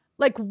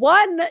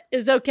one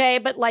is okay,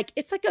 but like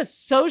it's like a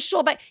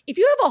social. But if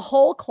you have a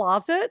whole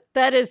closet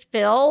that is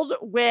filled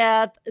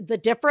with the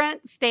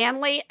different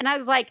Stanley, and I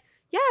was like,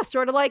 yeah,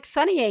 sort of like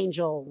Sunny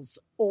Angels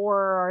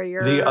or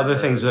the other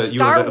things that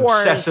Star you have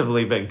Wars.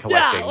 Obsessively been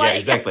collecting. Yeah,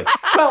 exactly.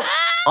 Well,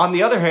 on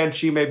the other hand,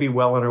 she may be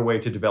well on her way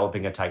to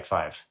developing a Type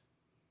 5.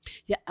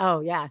 Yeah.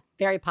 Oh, yeah.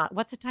 Very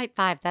What's a Type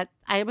 5? That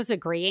I was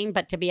agreeing,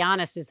 but to be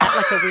honest, is that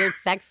like a weird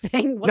sex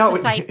thing? What's a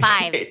Type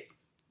 5?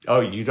 Oh,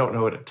 you don't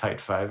know what a Type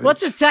 5 is?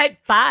 What's a Type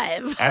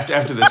 5?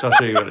 After this, I'll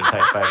show you what a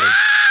Type 5 is.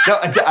 No,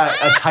 a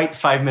tight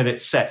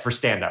 5-minute set for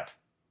stand-up.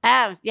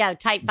 Oh, yeah,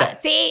 Type 5.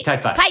 See?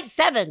 Type 5. Type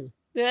 7.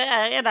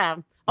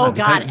 Oh,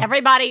 God.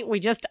 Everybody,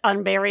 we just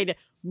unburied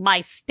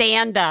my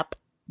stand-up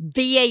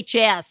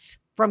VHS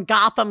from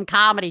Gotham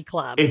Comedy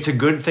Club. It's a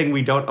good thing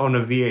we don't own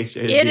a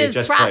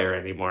VHS player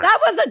anymore. That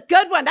was a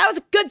good one. That was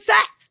a good set.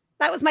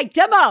 That was my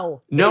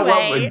demo. No,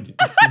 anyway.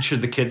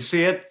 Should the kids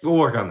see it? We'll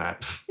work on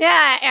that.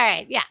 Yeah, all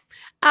right, yeah.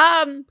 But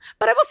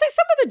I will say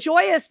some of the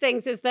joyous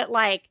things is that,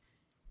 like,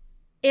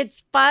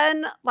 it's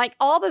fun. Like,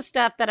 all the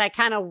stuff that I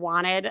kind of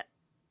wanted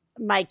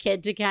my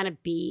kid to kind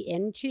of be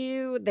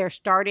into, they're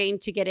starting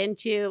to get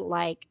into.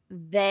 Like,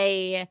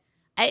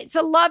 it's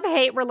a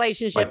love-hate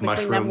relationship like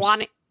between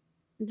mushrooms.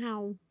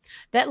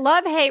 That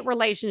love-hate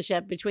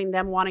relationship between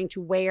them wanting to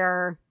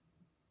wear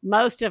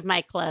most of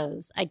my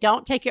clothes. I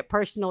don't take it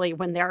personally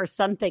when there are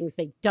some things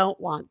they don't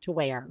want to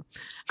wear.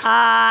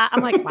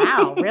 I'm like,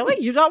 wow,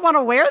 really? You don't want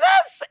to wear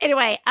this?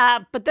 Anyway,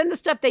 but then the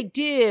stuff they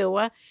do,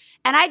 and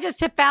I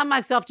just have found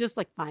myself just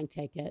like, fine,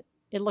 take it.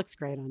 It looks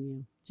great on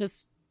you.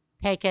 Just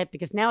take it,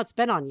 because now it's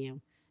been on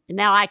you. And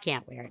now I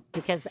can't wear it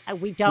because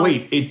we don't.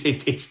 Wait,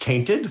 it's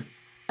tainted?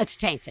 It's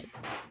tainted.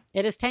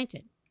 It is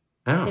tainted.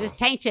 Oh. It is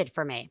tainted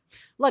for me.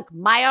 Look,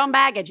 my own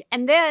baggage.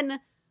 And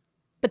then,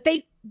 but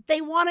they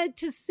wanted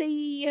to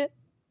see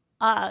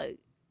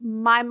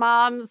my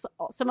mom's,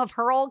 some of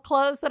her old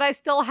clothes that I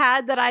still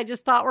had that I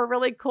just thought were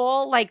really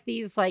cool. Like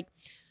these, like,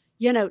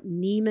 you know,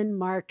 Neiman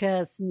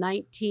Marcus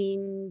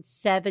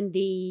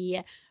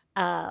 1970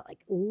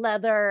 like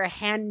leather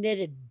hand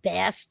knitted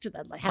vest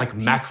that like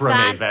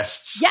macrame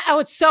vests. Yeah, oh,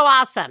 it's so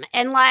awesome.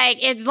 And like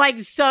it's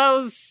like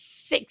so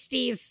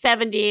 60s,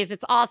 70s.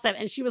 It's awesome.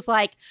 And she was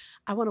like,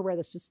 I want to wear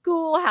this to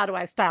school. How do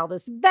I style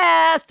this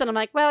vest? And I'm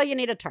like, well, you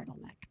need a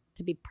turtleneck,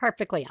 to be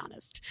perfectly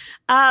honest.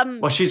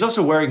 Well, she's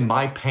also wearing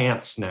my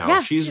pants now.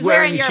 Yeah, she's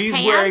wearing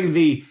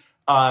the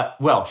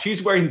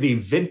she's wearing the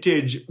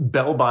vintage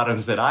bell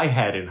bottoms that I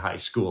had in high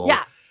school.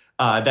 Yeah.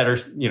 That are,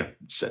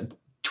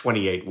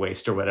 28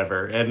 waist or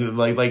whatever. And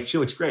like she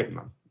looks great in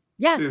them.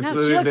 Yeah, she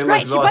looks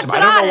great. She awesome. puts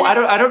it on.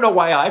 I don't know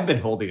why I've been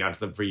holding on to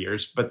them for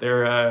years, but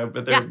they're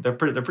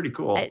pretty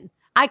cool.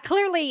 I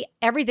clearly,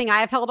 everything I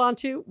have held on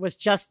to was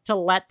just to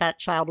let that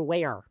child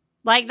wear.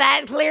 Like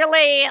that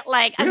clearly,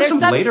 like there's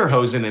some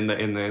lederhosen in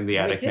the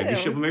attic. Maybe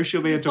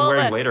she'll be into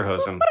wearing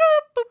lederhosen.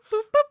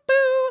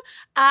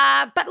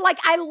 But like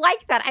I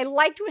like that. I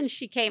liked when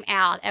she came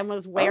out and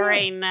was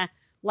wearing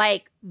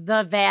like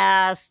the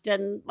vest,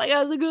 and like I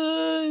was like,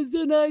 oh,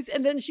 so nice.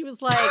 And then she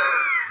was like,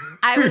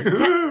 I was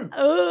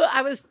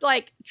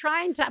like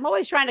I'm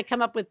always trying to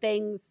come up with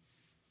things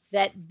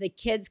that the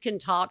kids can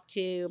talk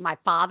to my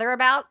father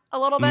about a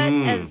little bit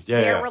as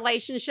their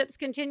relationships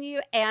continue.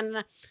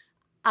 And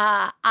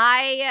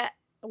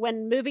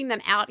when moving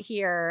them out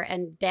here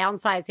and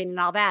downsizing and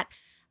all that,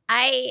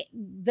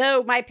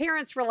 though my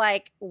parents were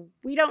like,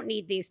 we don't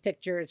need these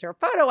pictures or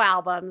photo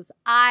albums,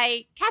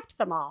 I kept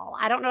them all.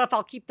 I don't know if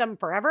I'll keep them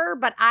forever,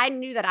 but I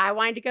knew that I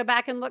wanted to go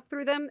back and look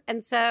through them.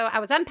 And so I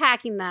was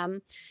unpacking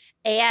them.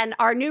 And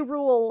our new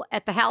rule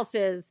at the house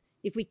is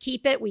if we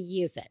keep it, we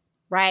use it.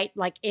 Right?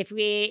 Like if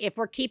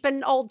we're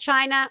keeping old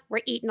china, we're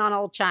eating on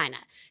old china.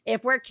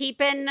 If we're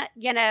keeping,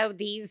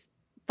 these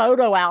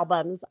photo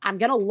albums, I'm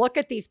going to look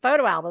at these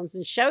photo albums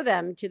and show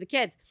them to the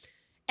kids.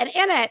 And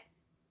in it,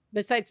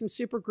 besides some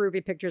super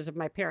groovy pictures of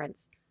my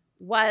parents,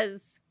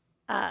 was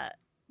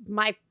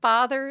my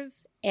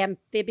father's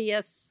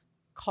amphibious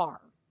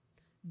car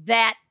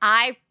that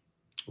I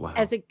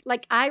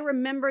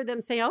remember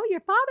them saying, oh, your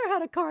father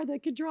had a car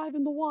that could drive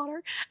in the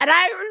water. And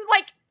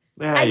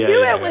I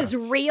knew it was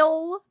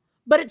real.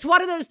 But it's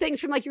one of those things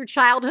from like your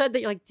childhood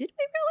that you're like, did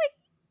we really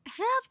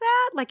have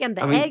that? Like in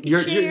the egg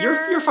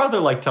chair? Your father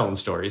liked telling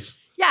stories.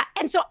 Yeah.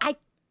 And so I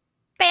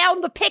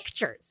found the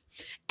pictures.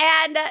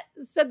 And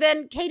so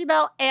then Katie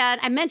Bell, and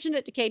I mentioned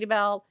it to Katie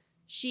Bell.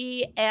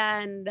 She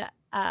and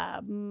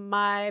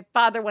my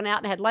father went out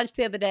and had lunch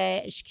the other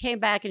day. And she came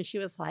back and she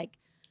was like,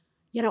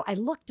 I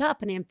looked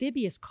up an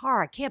amphibious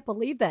car. I can't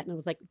believe that. And I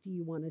was like, do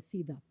you want to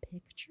see the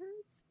pictures?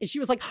 And she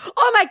was like,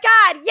 oh my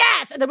God,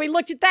 yes. And then we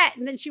looked at that.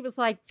 And then she was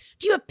like,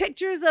 do you have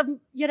pictures of,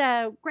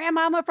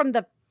 grandmama from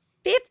the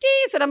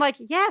 50s? And I'm like,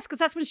 yes, because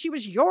that's when she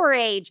was your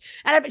age.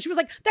 And she was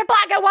like, they're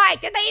black and white.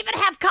 Did they even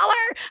have color?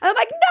 And I'm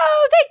like,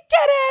 no, they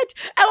didn't.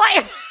 And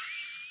like,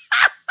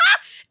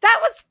 that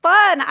was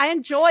fun. I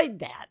enjoyed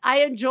that. I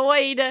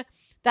enjoyed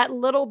that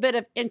little bit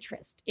of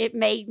interest. It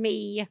made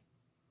me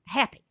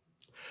happy.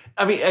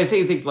 I mean, I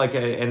think like,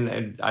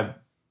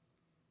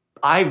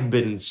 I've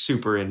been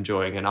super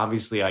enjoying, and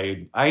obviously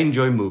I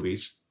enjoy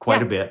movies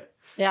quite a bit.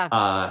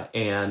 Yeah.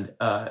 And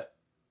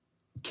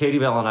Katie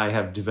Bell and I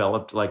have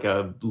developed like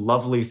a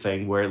lovely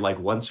thing where like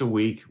once a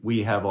week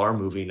we have our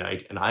movie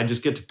night, and I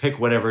just get to pick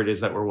whatever it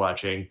is that we're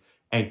watching.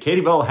 And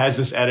Katie Bell has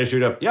this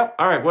attitude of, yep,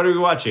 all right, what are we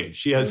watching?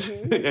 She has,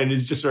 and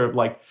is just sort of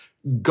like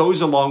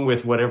goes along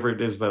with whatever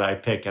it is that I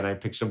pick. And I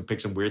pick some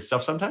weird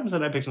stuff sometimes,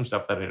 and I pick some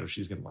stuff that I know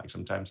she's going to like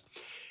sometimes.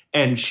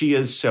 And she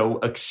is so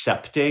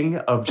accepting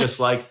of just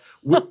like,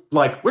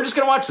 we're just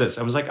going to watch this.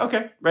 I was like,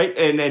 okay, right.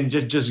 And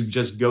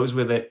just goes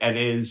with it. And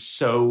it is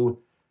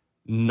so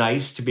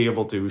nice to be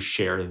able to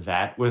share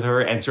that with her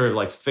and sort of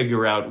like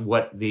figure out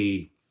what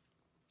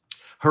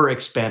her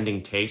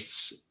expanding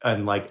tastes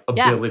and like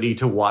ability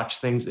to watch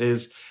things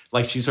is.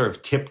 Like she's sort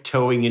of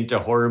tiptoeing into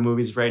horror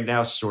movies right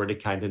now, sort of,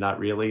 kind of, not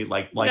really,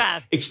 like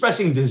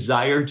expressing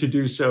desire to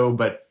do so,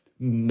 but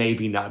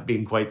maybe not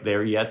being quite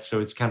there yet. So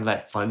it's kind of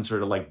that fun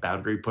sort of like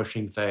boundary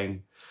pushing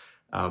thing.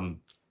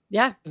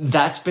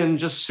 That's been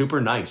just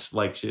super nice.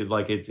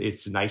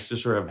 It's nice to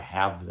sort of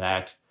have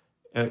that.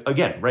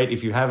 Again, right?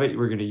 If you have it,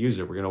 we're going to use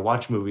it. We're going to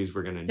watch movies.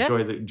 We're going to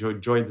enjoy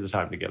the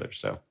time together.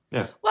 So,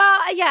 yeah.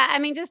 Well, yeah. I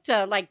mean, just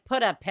to like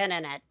put a pin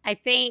in it, I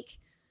think,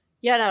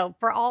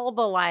 for all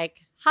the like,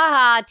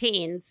 haha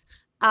teens,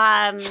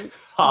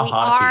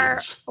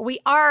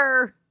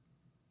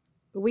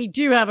 we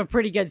do have a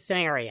pretty good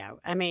scenario.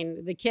 I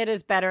mean, the kid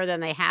is better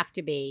than they have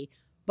to be,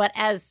 but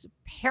as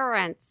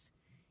parents,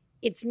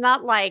 it's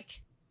not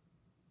like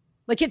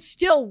it's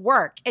still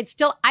work. It's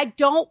still, I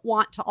don't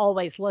want to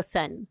always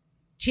listen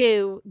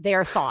to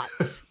their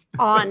thoughts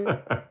on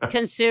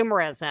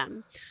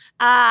consumerism.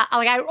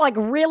 I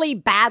really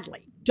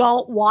badly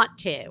don't want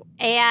to.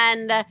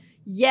 And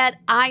yet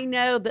I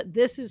know that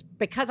this is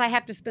because I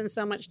have to spend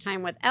so much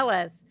time with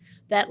Ellis,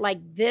 that like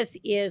this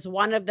is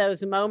one of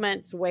those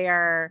moments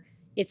where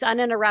it's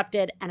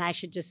uninterrupted and I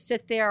should just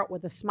sit there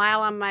with a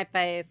smile on my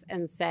face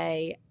and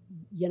say,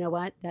 you know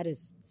what? That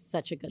is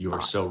such a good thought. You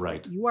are so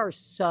right. You are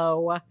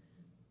so,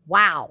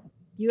 wow.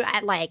 You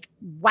like,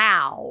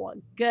 wow,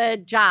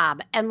 good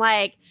job. And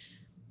like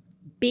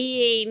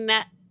being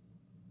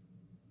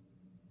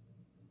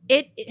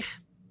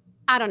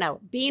I don't know,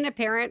 being a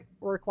parent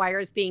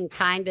requires being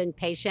kind and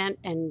patient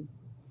and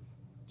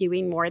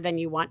doing more than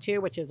you want to,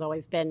 which has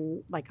always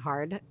been like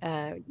hard,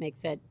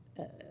 makes it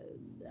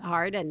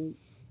hard, and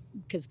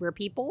because we're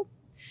people.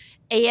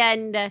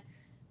 And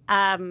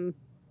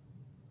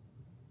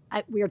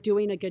we are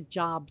doing a good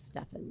job,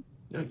 Stefan.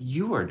 No,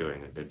 you are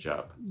doing a good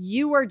job.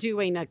 You are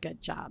doing a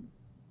good job.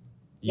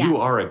 You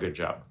are a good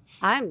job.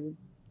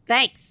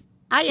 Thanks.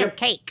 I am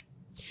cake.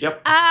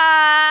 Yep. All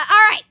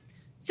right.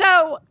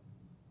 So,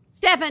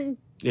 Stefan,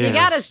 yes. You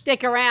got to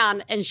stick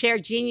around and share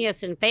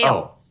genius and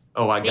fails.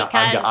 I got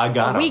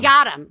them. We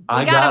got them.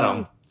 I got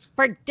them.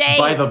 For days.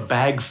 By the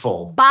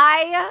bagful.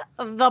 By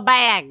the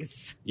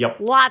bags. Yep.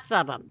 Lots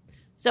of them.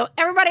 So,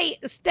 everybody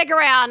stick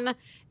around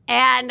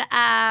and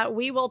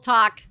we will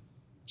talk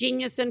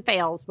genius and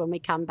fails when we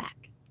come back.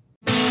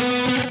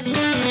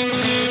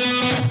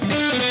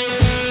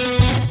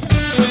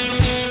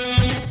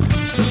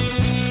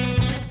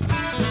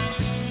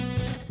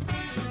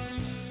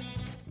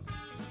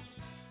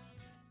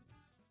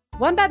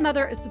 One Bad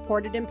Mother is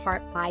supported in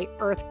part by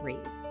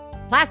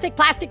EarthBreeze. Plastic,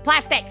 plastic,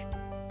 plastic!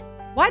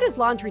 Why does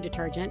laundry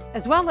detergent,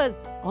 as well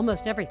as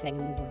almost everything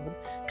in the world,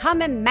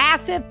 come in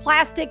massive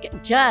plastic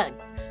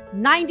jugs?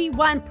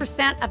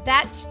 91% of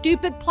that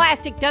stupid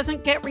plastic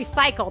doesn't get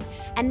recycled.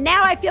 And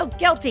now I feel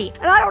guilty,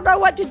 and I don't know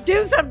what to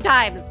do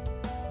sometimes.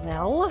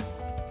 Well,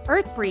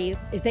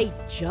 EarthBreeze is a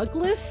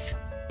jugless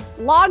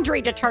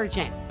laundry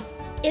detergent.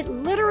 It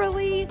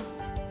literally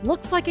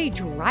looks like a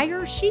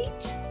dryer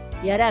sheet.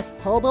 You just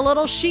pull the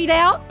little sheet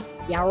out,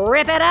 you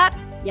rip it up,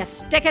 you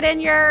stick it in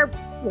your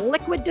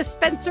liquid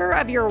dispenser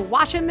of your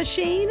washing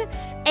machine,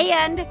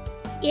 and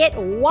it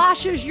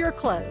washes your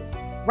clothes.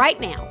 Right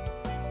now,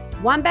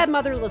 One Bad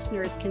Mother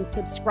listeners can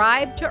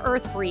subscribe to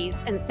EarthBreeze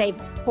and save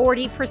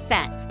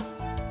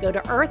 40%. Go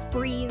to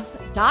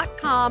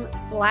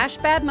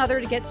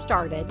earthbreeze.com/badmother to get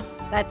started.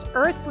 That's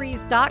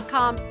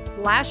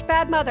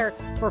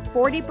earthbreeze.com/badmother for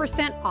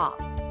 40% off.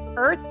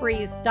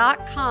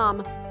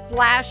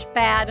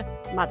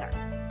 earthbreeze.com/badmother.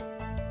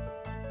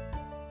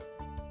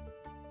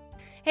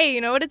 Hey,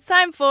 you know what it's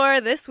time for?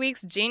 This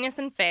week's Genius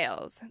and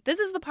Fails. This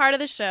is the part of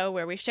the show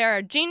where we share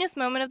our genius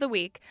moment of the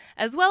week,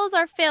 as well as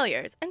our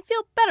failures, and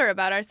feel better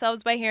about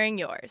ourselves by hearing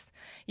yours.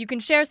 You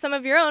can share some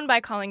of your own by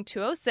calling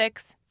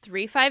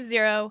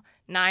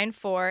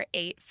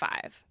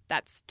 206-350-9485.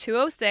 That's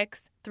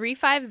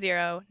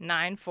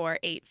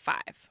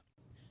 206-350-9485.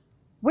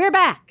 We're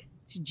back.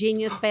 It's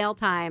Genius Fail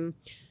time.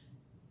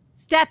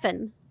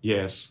 Stefan.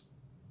 Yes.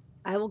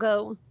 I will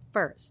go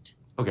first.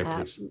 Okay,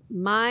 please.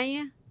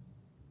 My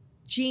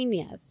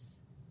genius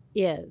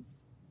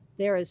is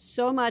there is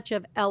so much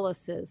of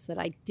Ellis's that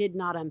I did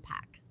not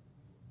unpack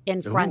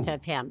in front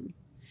of him.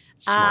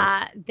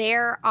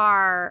 There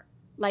are,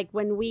 like,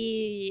 when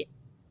we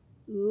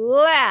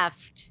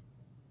left,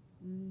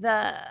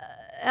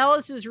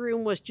 Ellis's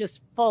room was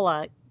just full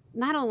of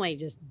not only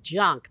just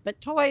junk, but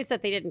toys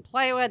that they didn't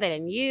play with, they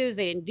didn't use,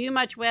 they didn't do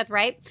much with,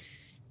 right?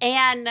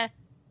 And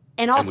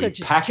also we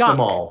just packed junk. them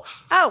all.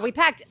 Oh, we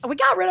got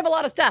rid of a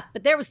lot of stuff,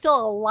 but there was still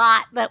a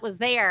lot that was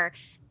there.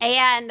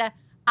 And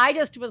I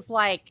just was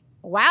like,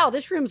 wow,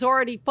 this room's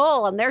already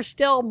full and there's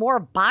still more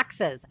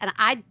boxes. And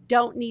I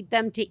don't need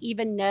them to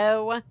even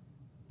know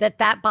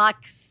that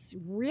box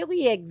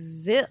really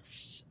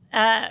exists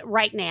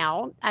right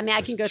now. I mean,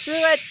 I can go through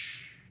it,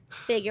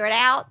 figure it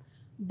out.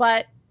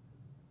 But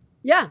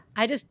yeah,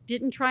 I just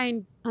didn't try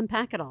and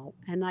unpack it all.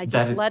 And I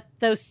just let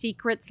those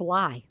secrets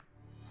lie.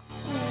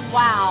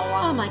 Wow.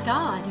 Oh my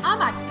God. Oh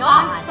my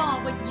God. I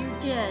saw what you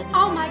did.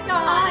 Oh my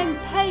God. I'm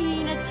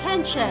paying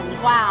attention.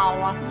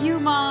 Wow. You,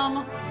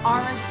 Mom,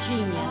 are a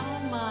genius.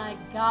 Oh my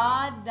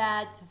God,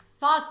 that's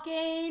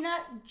fucking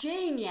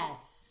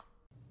genius.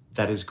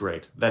 That is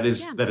great. That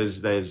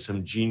is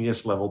some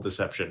genius level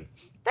deception.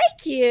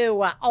 Thank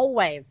you.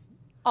 Always.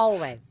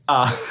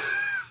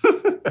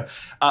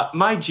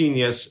 My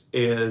genius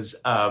is,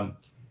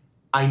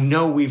 I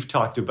know we've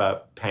talked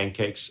about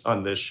pancakes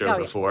on this show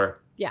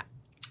before. Yeah.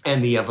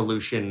 And the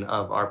evolution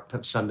of our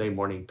Sunday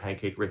morning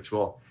pancake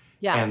ritual.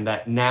 Yeah. And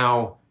that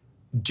now,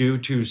 due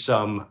to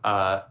some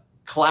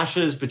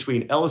clashes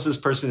between Ellis's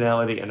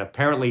personality and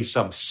apparently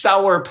some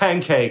sour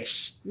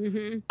pancakes,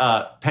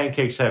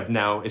 pancakes have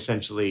now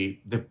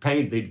essentially, the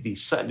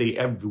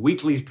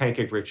weekly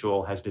pancake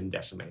ritual has been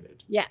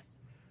decimated. Yes.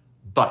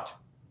 But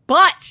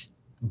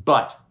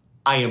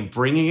I am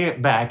bringing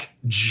it back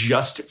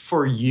just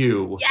for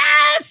you.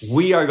 Yes!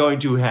 We are going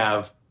to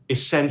have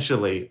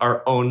essentially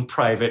our own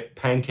private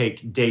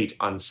pancake date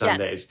on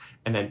Sundays. Yes.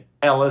 And then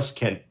Ellis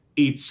can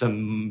eat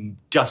some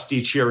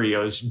dusty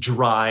Cheerios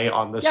dry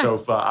on the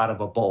sofa out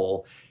of a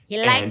bowl. He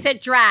likes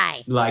it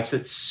dry. Likes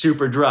it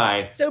super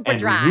dry.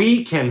 Dry.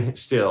 We can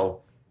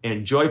still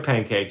enjoy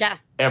pancakes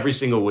every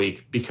single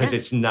week because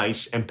it's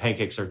nice and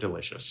pancakes are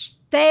delicious.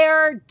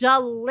 They're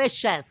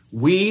delicious.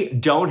 We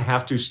don't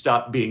have to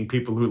stop being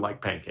people who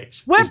like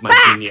pancakes. We're is my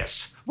back.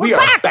 Genius. We're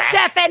back,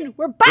 Stefan.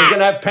 We're back. We're going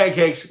to have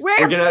pancakes.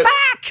 We're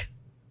back.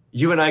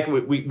 You and I,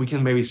 we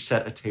can maybe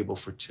set a table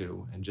for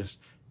two and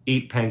just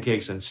eat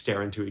pancakes and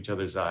stare into each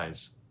other's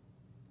eyes.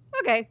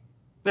 Okay.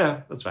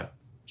 Yeah, that's fine.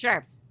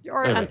 Sure.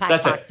 Or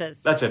unpack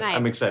boxes. That's it. Nice.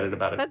 I'm excited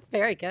about it. That's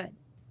very good.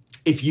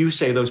 If you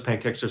say those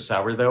pancakes are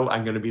sour, though,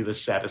 I'm going to be the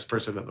saddest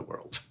person in the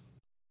world.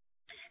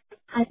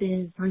 Hi,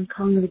 Biz. I'm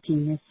calling with a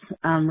genius.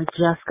 We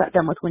just got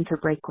done with winter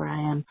break where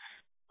I am,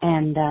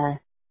 and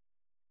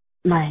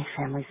my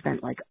family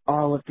spent like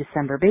all of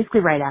December, basically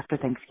right after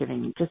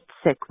Thanksgiving, just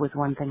sick with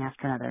one thing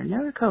after another.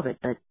 Never COVID,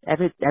 but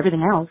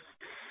everything else.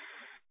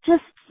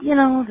 Just,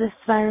 this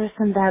virus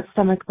and that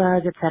stomach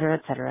bug, et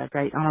cetera,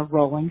 right, on a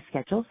rolling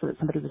schedule so that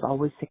somebody was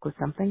always sick with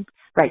something.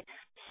 Right.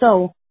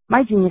 So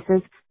my genius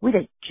is we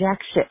did jack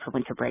shit for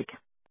winter break.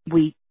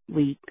 We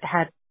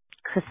had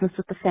Christmas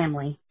with the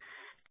family.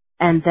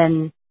 And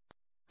then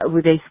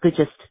we basically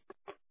just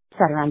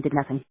sat around and did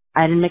nothing.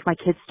 I didn't make my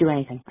kids do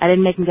anything. I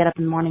didn't make them get up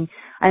in the morning.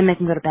 I didn't make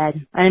them go to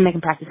bed. I didn't make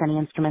them practice any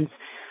instruments.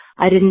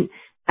 I didn't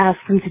ask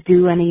them to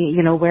do any,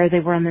 where they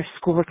were in their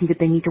schoolwork and did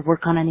they need to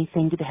work on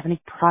anything? Did they have any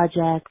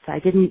projects?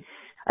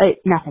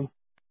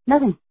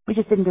 Nothing. We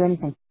just didn't do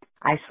anything.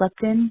 I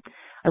slept in.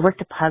 I worked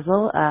a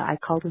puzzle. I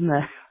called in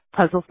the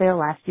puzzle fail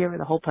last year where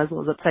the whole puzzle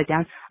was upside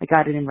down. I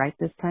got it in right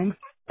this time.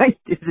 It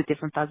was a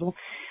different puzzle.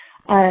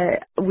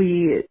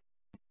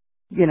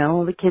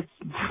 The kids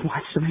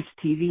watched so much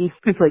TV,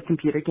 we played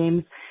computer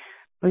games,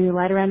 we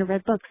lied around and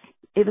read books.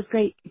 It was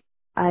great.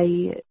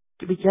 We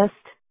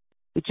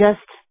just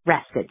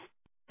rested.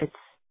 It's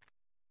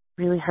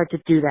really hard to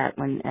do that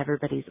when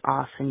everybody's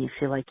off and you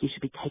feel like you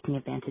should be taking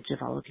advantage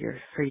of all of your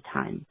free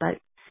time. But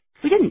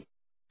we didn't.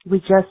 We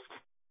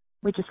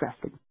just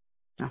rested.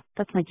 No,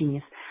 that's my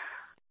genius.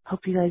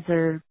 Hope you guys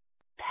are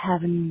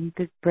having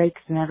good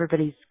breaks and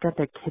everybody's got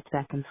their kids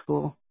back in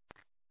school.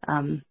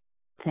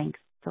 Thanks.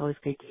 It's always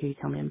great to hear you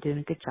tell me I'm doing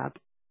a good job.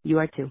 You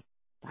are too.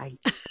 Bye.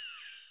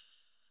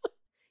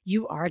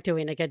 You are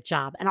doing a good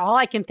job. And all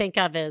I can think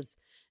of is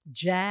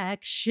jack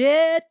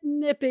shit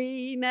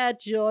nipping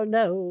at your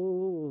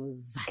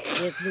nose.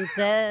 It's been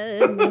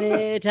said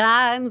many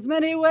times,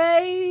 many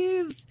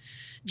ways.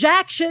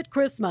 Jack shit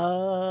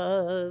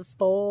Christmas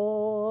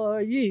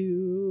for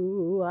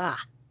you.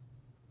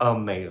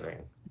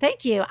 Amazing.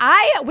 Thank you.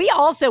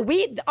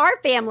 Our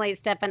family,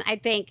 Stefan, I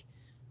think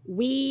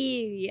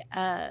we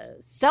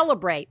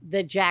celebrate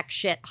the jack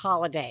shit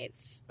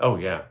holidays. Oh,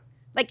 yeah.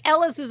 Like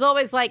Ellis is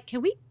always like,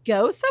 can we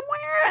go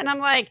somewhere? And I'm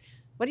like,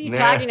 what are you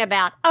talking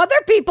about? Other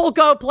people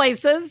go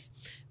places.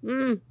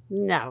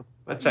 No.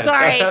 That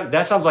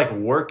sounds like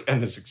work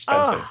and it's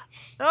expensive.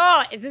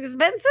 Oh, it's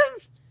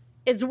expensive?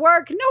 is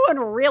work. No one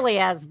really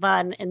has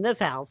fun in this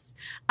house.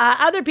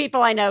 Other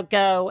people I know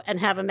go and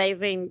have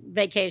amazing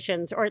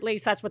vacations, or at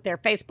least that's what their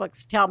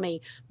Facebooks tell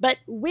me. But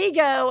we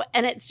go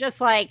and it's just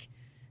like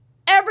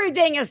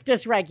everything is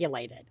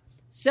dysregulated.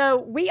 So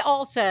we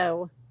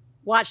also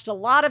watched a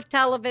lot of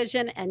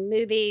television and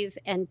movies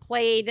and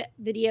played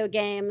video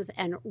games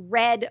and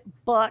read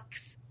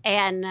books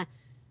and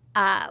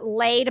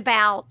laid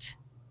about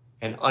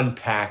and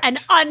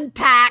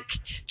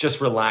unpacked.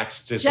 Just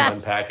relaxed, just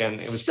unpacking. It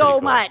was so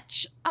cool.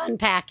 much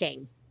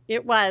unpacking.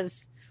 It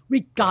was,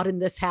 we got in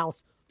this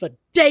house the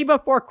day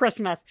before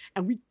Christmas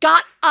and we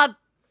got a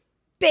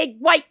big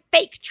white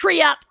fake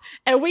tree up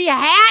and we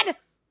had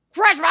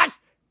Christmas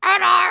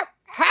at our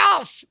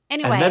house.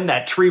 Anyway. And then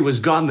that tree was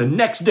gone the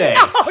next day.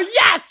 Oh,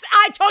 yes,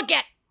 I took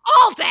it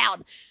all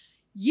down.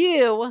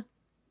 You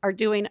are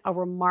doing a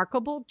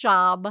remarkable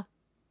job.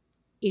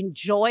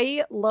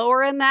 Enjoy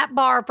lowering that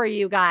bar for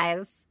you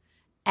guys.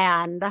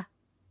 And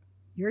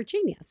you're a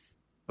genius.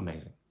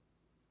 Amazing.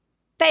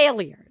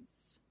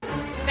 Failures.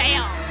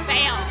 Fail.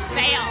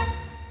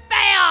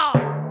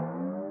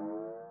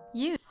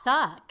 You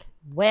suck.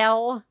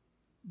 Well,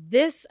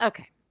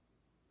 okay.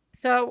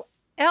 So,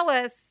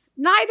 Ellis,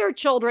 neither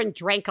children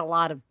drank a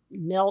lot of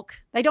milk.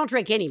 They don't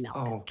drink any milk.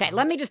 Oh, okay,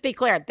 let me just be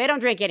clear. They don't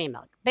drink any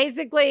milk.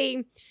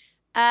 Basically,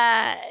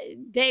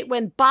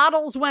 when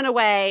bottles went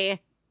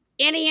away,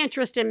 any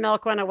interest in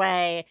milk went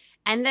away.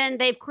 And then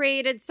they've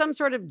created some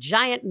sort of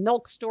giant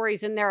milk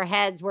stories in their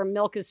heads where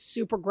milk is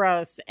super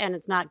gross and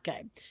it's not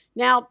good.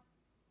 Now,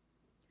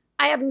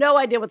 I have no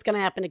idea what's going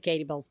to happen to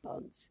Katie Bell's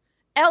bones.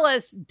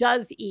 Ellis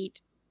does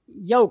eat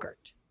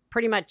yogurt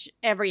pretty much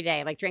every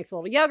day, like drinks a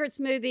little yogurt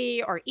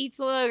smoothie or eats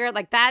a little yogurt.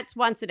 Like that's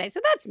once a day. So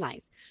that's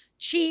nice.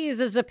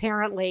 Cheese is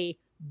apparently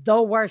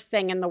the worst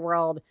thing in the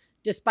world,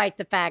 despite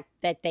the fact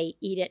that they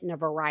eat it in a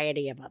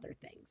variety of other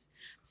things.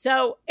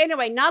 So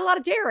anyway, not a lot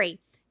of dairy.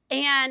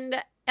 And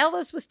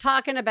Ellis was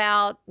talking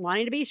about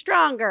wanting to be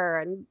stronger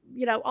and,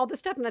 all this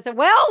stuff. And I said,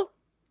 well,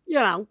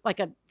 like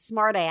a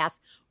smart ass.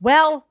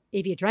 Well,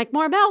 if you drank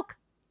more milk,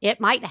 it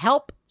might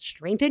help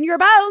strengthen your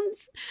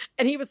bones.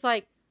 And he was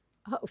like,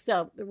 oh,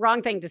 so the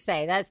wrong thing to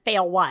say. That's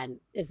fail one,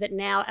 is that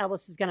now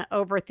Ellis is going to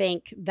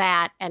overthink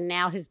that. And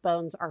now his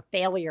bones are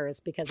failures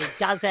because he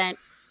doesn't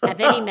have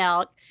any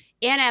milk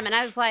in him. And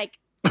I was like,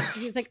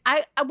 he was like,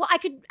 I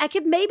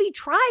could maybe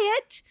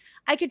try it.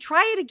 I could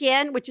try it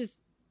again, which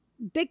is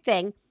big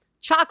thing.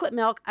 Chocolate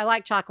milk. I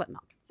like chocolate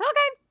milk. So,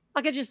 okay,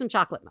 I'll get you some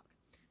chocolate milk.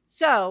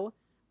 So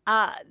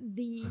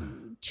the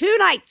 2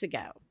 nights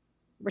ago,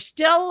 we're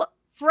still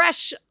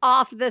fresh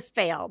off this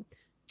fail.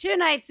 2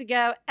 nights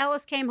ago,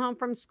 Ellis came home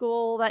from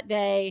school that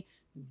day,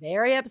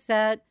 very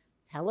upset.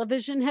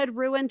 Television had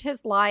ruined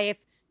his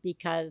life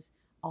because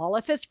all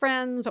of his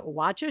friends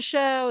watch a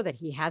show that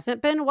he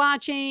hasn't been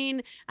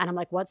watching. And I'm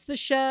like, what's the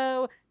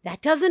show?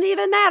 That doesn't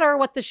even matter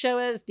what the show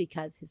is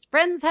because his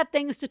friends have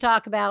things to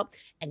talk about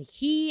and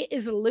he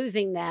is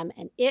losing them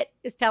and it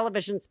is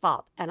television's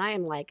fault. And I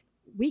am like,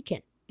 we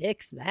can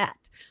fix that.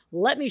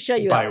 Let me show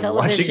you how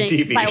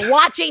television. By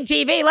watching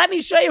TV. Let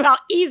me show you how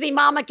easy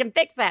mama can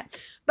fix that.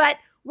 But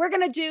we're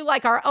going to do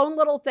like our own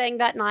little thing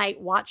that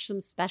night, watch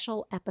some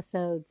special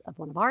episodes of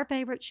one of our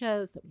favorite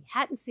shows that we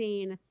hadn't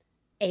seen.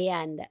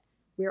 And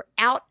we're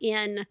out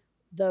in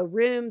the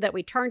room that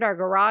we turned our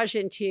garage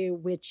into,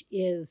 which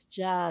is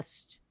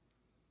just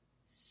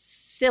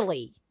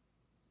silly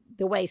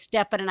the way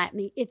Stefan and I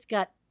mean, it's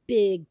got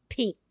big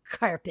pink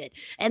carpet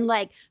and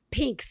like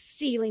pink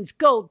ceilings,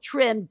 gold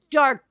trim,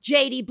 dark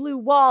jadey blue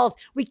walls.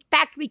 We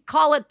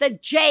call it the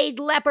Jade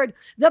Leopard.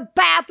 The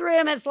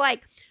bathroom is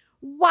like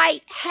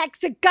white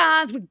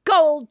hexagons with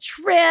gold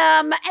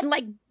trim and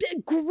like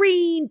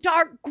green,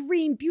 dark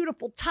green,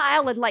 beautiful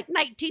tile and like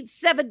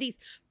 1970s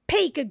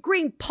pink and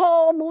green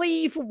palm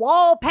leaf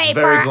wallpaper.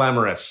 Very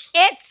glamorous.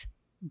 It's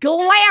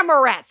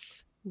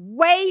glamorous.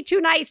 Way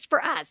too nice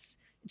for us.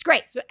 It's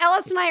great. So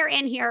Ellis and I are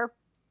in here.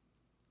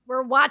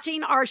 We're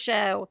watching our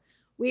show.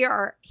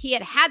 He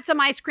had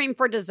some ice cream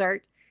for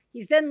dessert.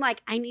 He's then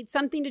like, I need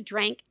something to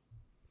drink.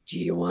 Do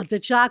you want the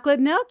chocolate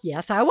milk?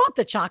 Yes, I want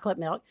the chocolate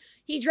milk.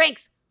 He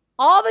drinks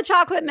all the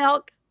chocolate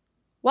milk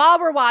while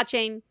we're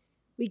watching.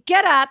 We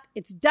get up.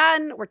 It's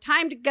done. We're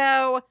time to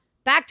go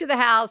back to the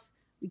house.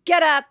 We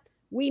get up.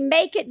 We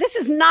make it. This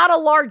is not a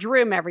large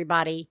room,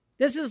 everybody.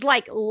 This is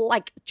like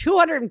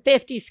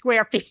 250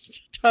 square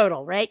feet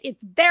total, right?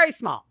 It's very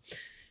small.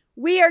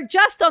 We are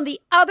just on the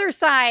other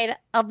side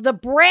of the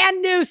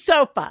brand new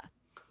sofa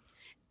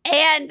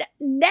and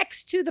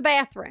next to the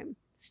bathroom,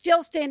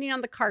 still standing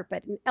on the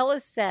carpet. And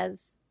Ellis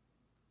says,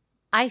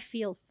 I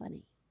feel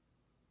funny.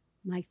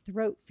 My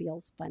throat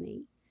feels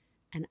funny.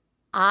 And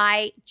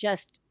I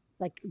just,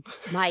 like,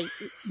 my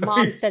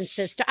mom sent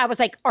sister. I was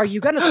like, are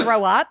you going to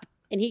throw up?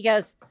 And he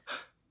goes,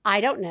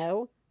 I don't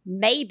know.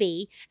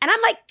 Maybe. And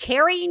I'm like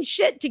carrying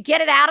shit to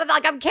get it out of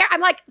I'm like, Stefan, I'm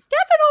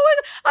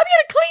going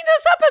to clean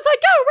this up as I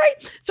go, right?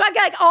 So I've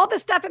got like all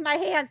this stuff in my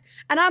hands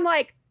and I'm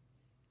like,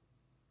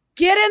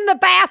 get in the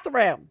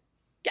bathroom.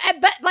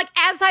 But like,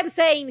 as I'm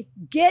saying,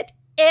 get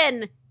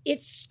in,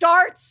 it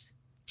starts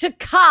to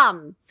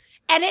come.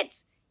 And it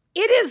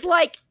is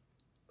like,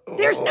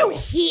 there's no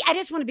heat. I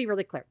just want to be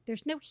really clear.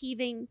 There's no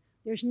heaving.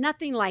 There's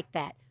nothing like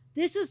that.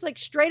 This is like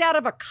straight out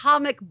of a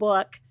comic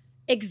book,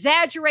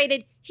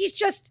 exaggerated. He's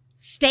just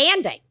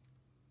standing.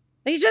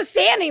 He's just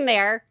standing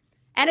there,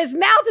 and his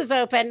mouth is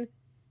open,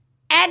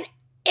 and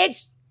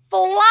it's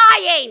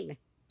flying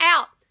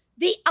out.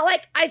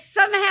 I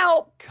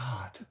somehow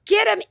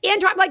get him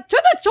into, I'm like,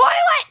 to the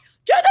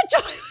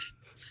toilet.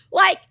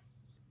 Like,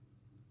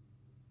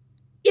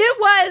 it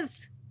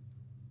was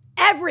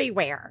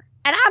everywhere.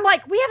 And I'm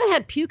like, we haven't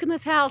had puke in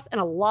this house in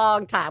a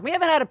long time. We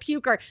haven't had a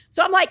puker.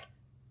 So I'm like,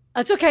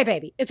 it's okay,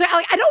 baby. It's like,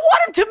 I don't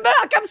want him to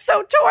milk. I'm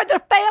so torn.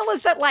 The fail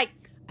is that, like,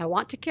 I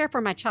want to care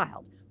for my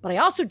child, but I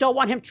also don't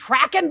want him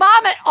tracking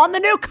vomit on the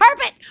new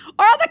carpet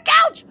or on the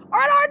couch or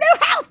in our new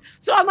house.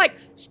 So I'm like,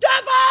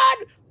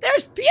 Stefan,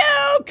 there's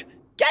puke.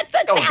 Get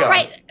the towel.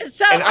 Right.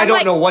 So and I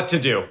don't know what to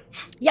do.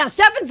 Yeah,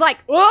 Stefan's like,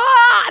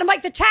 ah, and I'm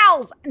like, the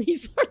towels. And he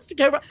starts to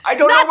go. I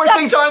don't know where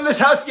things are in this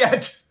house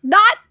yet.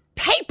 Not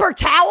paper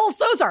towels.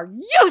 Those are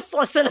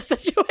useless in a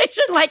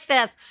situation like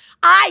this.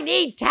 I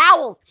need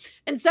towels.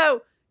 And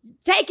so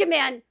take him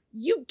in.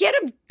 You get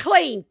him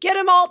clean. Get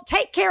him all.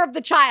 Take care of the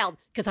child.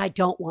 Because I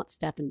don't want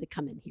Stefan to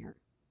come in here.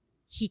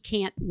 He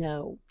can't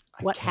know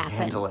what happened.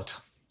 Handle it.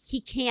 He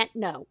can't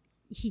know.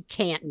 He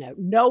can't know.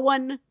 No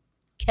one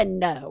can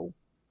know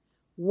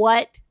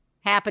what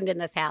happened in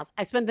this house.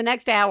 I spent the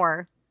next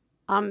hour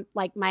on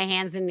like my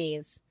hands and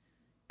knees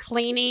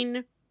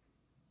cleaning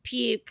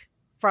puke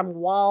from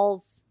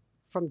walls,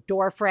 from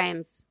door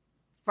frames,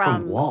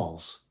 from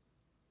walls.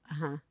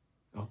 Uh-huh.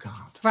 Oh God.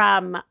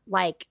 From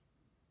like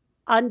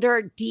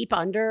deep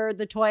under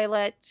the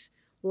toilet.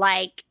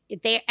 Like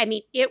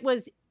it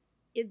was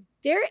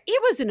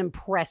an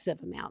impressive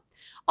amount.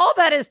 All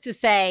that is to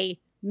say,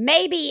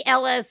 maybe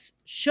Ellis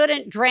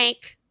shouldn't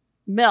drink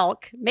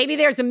milk. Maybe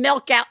there's a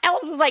milk out.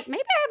 Ellis is like,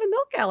 maybe I have a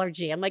milk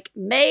allergy. I'm like,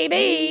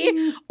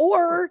 maybe.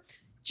 Or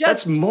just.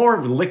 That's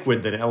more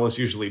liquid than Ellis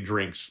usually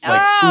drinks.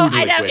 Like food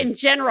liquid. I know, in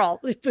general,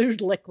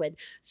 food liquid.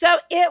 So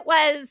it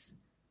was,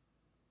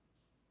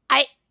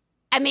 I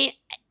mean,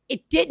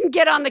 it didn't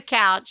get on the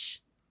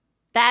couch.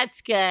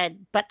 That's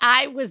good. But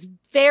I was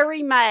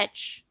very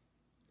much.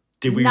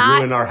 Did we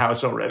ruin our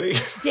house already?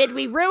 Did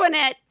we ruin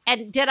it?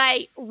 And did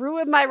I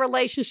ruin my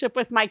relationship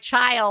with my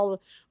child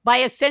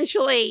by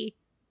essentially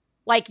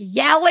like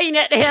yelling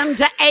at him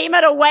to aim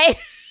it away?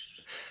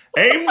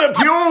 Aim the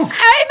puke! Aim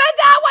it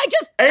that way!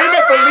 Just aim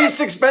at the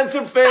least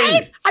expensive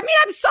thing! I mean,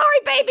 I'm sorry,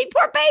 baby.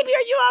 Poor baby.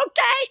 Are you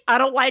okay? I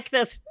don't like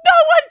this. No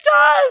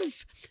one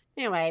does!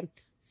 Anyway,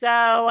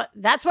 so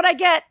that's what I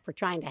get for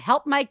trying to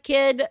help my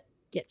kid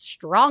get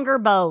stronger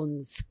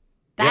bones.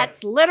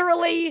 That's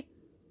literally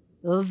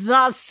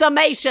the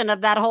summation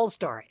of that whole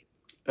story.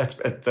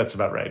 That's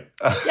about right.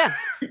 Yeah.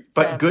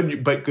 But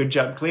good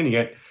job cleaning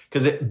it,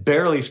 because it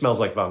barely smells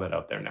like vomit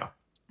out there now.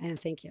 And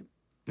thank you.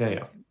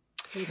 Yeah.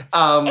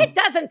 It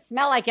doesn't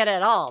smell like it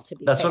at all, to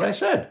be That's fair. what I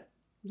said.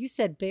 You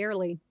said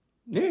barely.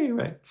 Yeah, you're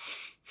right.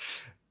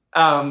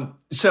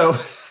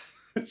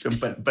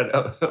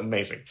 But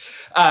amazing.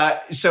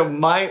 So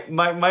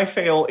my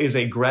fail is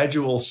a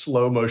gradual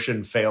slow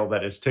motion fail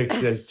that has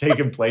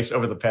taken place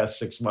over the past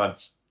 6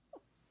 months.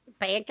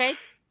 Pancakes?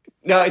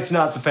 No, it's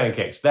not the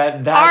pancakes.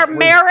 That our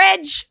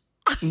marriage?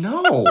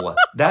 No,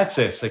 that's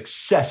a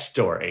success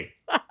story.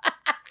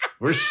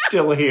 We're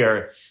still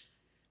here,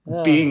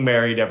 being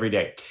married every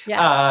day.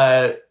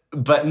 Yeah.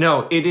 But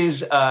no, it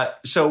is.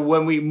 So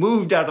when we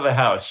moved out of the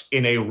house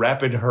in a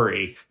rapid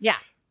hurry,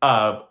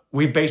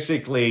 we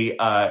basically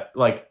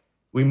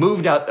we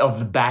moved out of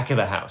the back of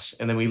the house,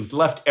 and then we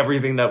left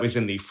everything that was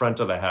in the front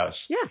of the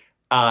house,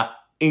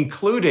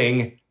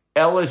 including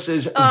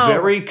Ellis's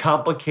very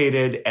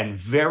complicated and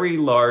very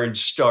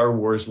large Star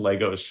Wars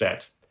Lego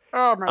set.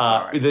 Oh my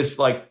God. This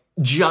like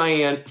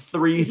giant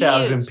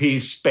 3,000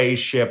 piece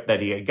spaceship that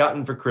he had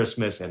gotten for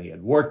Christmas, and he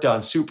had worked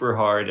on super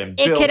hard and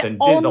built and did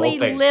the whole thing. It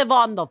could only live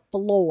on the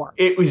floor.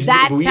 It was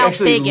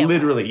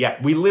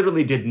we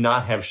literally did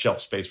not have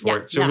shelf space for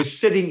it. So it was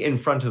sitting in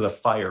front of the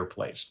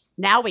fireplace.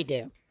 Now we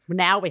do.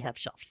 Now we have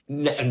shelves.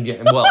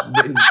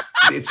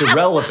 It's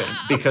irrelevant,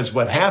 because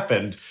what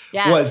happened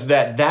was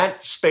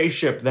that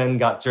spaceship then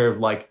got sort of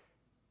like,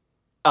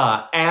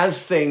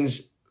 as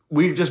things,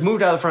 we just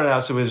moved out of the front of the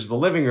house, so it was the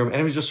living room, and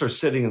it was just sort of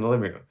sitting in the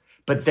living room.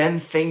 But then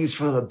things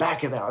from the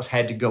back of the house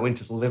had to go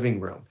into the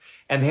living room,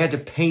 and they had to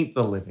paint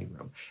the living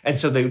room. And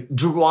so the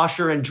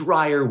washer and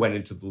dryer went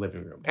into the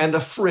living room, and the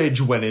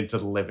fridge went into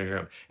the living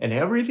room, and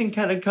everything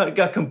kind of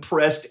got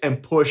compressed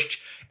and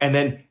pushed, and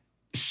then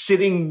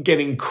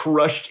getting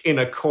crushed in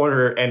a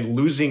corner and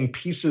losing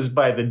pieces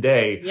by the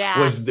day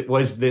was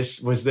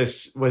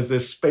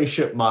this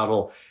spaceship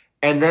model.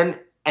 And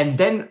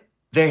then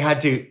they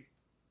had to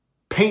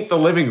paint the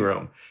living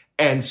room.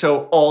 And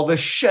so all the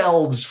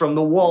shelves from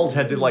the walls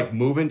had to like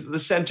move into the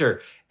center,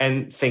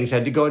 and things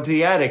had to go into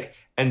the attic.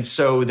 And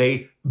so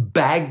they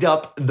bagged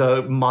up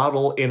the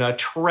model in a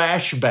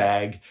trash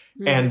bag,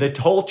 and the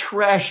whole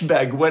trash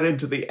bag went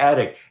into the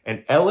attic.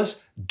 And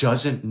Ellis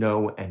doesn't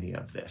know any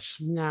of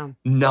this. No.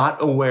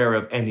 Not aware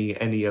of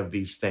any of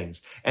these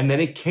things. And then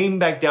it came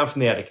back down from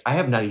the attic. I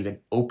have not even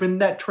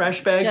opened that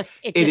trash bag.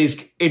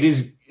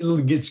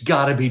 It's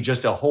got to be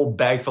just a whole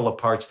bag full of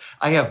parts.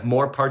 I have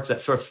more parts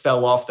that sort of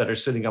fell off that are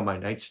sitting on my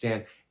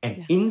nightstand.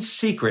 And in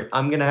secret,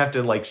 I'm going to have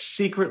to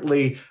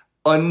secretly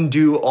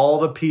undo all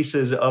the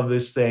pieces of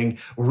this thing,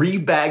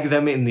 rebag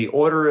them in the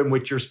order in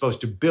which you're supposed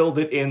to build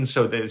it in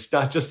so that it's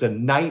not just a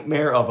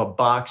nightmare of a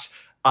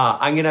box.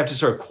 I'm going to have to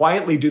sort of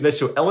quietly do this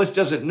so Ellis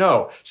doesn't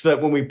know, so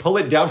that when we pull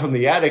it down from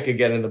the attic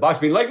again in the box,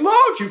 be like,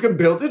 look, you can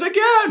build it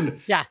again.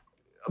 Yeah.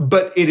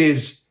 But it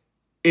is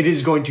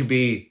going to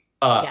be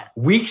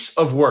weeks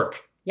of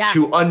work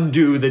to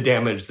undo the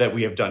damage that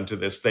we have done to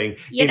this thing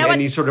in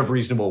any sort of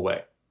reasonable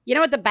way. You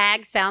know what the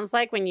bag sounds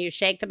like when you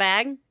shake the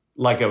bag?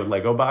 Like a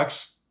Lego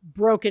box?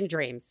 Broken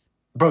dreams.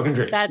 Broken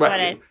dreams. That's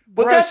right.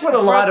 what that's what a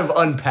lot of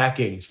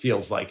unpacking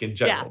feels like in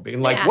general. Being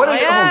like, what? Oh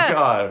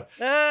God.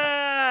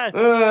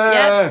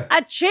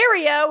 A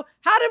Cheerio.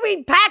 How did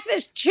we pack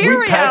this Cheerio?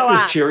 We packed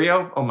this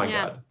Cheerio? Oh my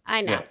God. I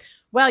know. Yeah.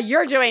 Well,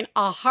 you're doing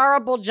a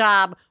horrible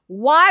job.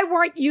 Why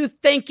weren't you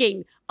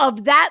thinking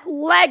of that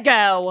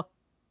Lego?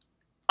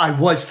 I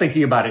was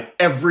thinking about it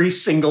every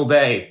single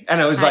day.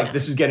 And I was like,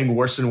 this is getting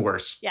worse and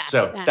worse. Yeah,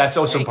 so that's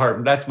also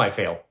that's my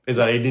fail, is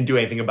that I didn't do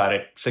anything about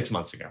it 6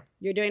 months ago.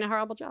 You're doing a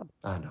horrible job.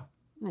 I know.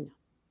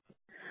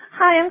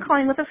 Hi, I'm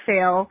calling with a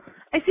fail.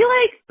 I feel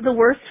like the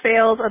worst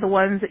fails are the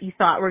ones that you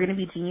thought were going to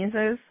be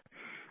geniuses.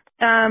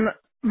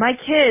 My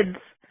kids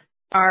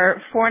are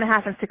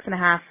 4.5 and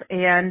 6.5.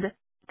 And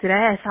today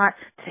I thought,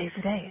 today's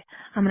the day.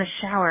 I'm going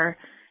to shower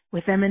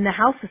with them in the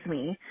house with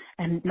me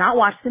and not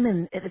watch them,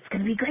 and it's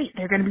going to be great.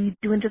 They're going to be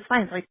doing just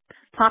fine. So I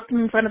plopped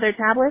them in front of their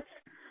tablets,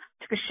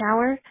 took a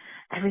shower,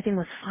 everything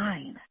was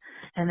fine.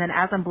 And then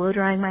as I'm blow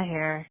drying my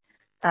hair,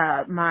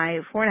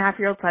 my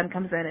 4.5-year-old son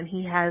comes in and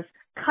he has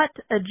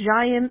cut a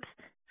giant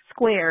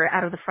square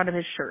out of the front of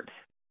his shirt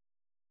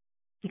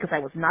because I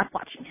was not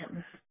watching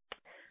him.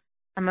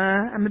 I'm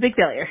a big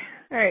failure.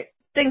 All right.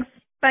 Thanks.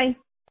 Bye.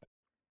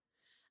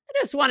 I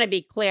just want to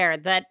be clear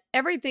that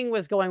everything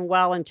was going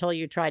well until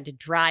you tried to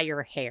dry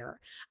your hair.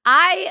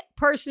 I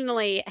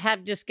personally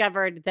have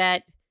discovered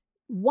that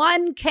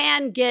one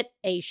can get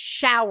a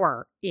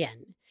shower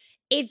in.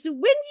 It's when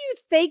you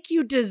think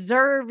you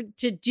deserve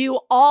to do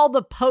all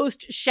the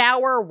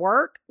post-shower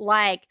work,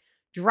 like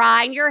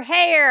drying your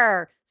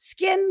hair,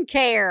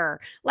 skincare,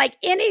 like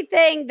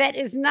anything that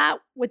is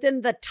not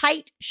within the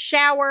tight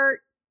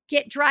shower,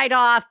 get dried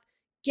off,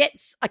 get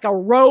like a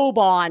robe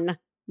on,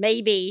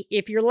 maybe,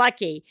 if you're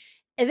lucky,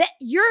 that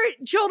your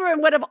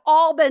children would have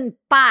all been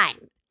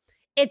fine.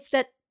 It's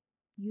that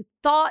you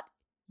thought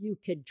you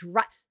could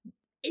dry.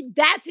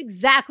 That's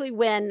exactly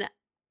when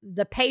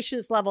the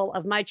patience level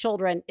of my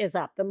children is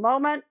up. The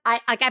moment I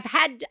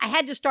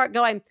had to start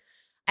going,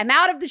 I'm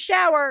out of the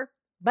shower,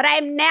 but I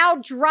am now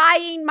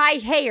drying my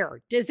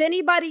hair. Does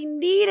anybody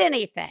need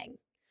anything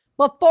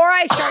before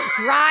I start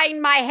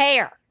drying my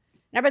hair?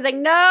 And everybody's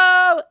like,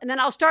 no. And then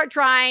I'll start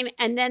drying.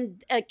 And then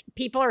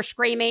people are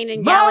screaming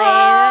and yelling.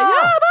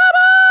 Oh,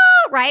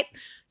 Mama! Right?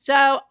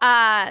 So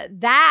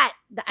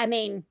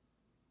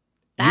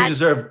you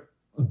deserve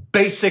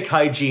basic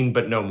hygiene,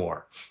 but no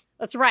more.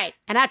 That's right.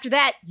 And after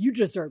that, you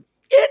deserve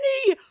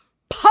any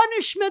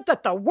punishment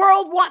that the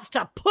world wants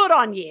to put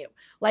on you.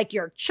 Like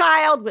your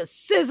child with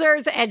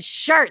scissors and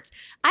shirts.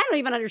 I don't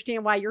even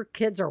understand why your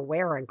kids are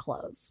wearing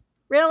clothes.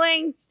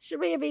 Really? Should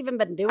we have even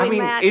been doing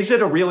that? Is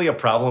it really a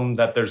problem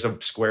that there's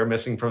a square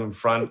missing from the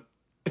front?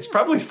 It's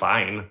probably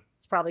fine.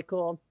 It's probably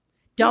cool.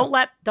 Don't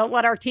let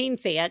our team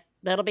see it.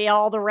 That'll be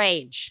all the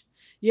rage.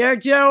 You're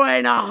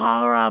doing a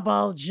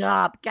horrible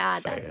job.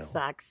 God, that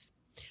sucks.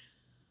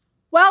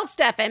 Well,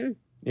 Stefan.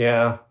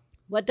 Yeah.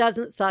 What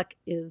doesn't suck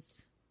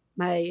is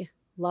my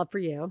love for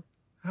you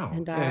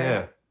and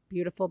our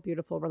beautiful,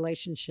 beautiful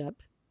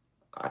relationship.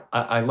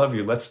 I love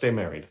you. Let's stay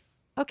married.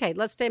 Okay,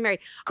 let's stay married.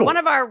 Cool. One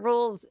of our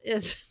rules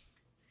is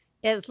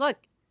look,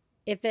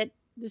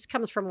 this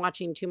comes from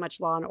watching too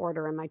much Law and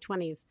Order in my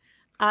 20s.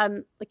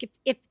 Like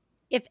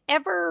if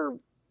ever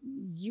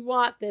you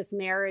want this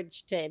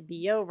marriage to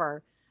be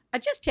over,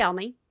 just tell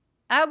me.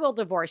 I will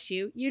divorce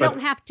you. You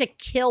don't have to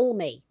kill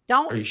me.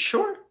 Are you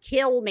sure?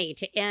 Kill me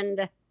to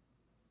end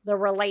the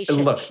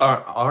relationship. Look,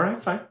 all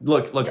right, fine.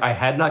 Look, I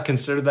had not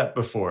considered that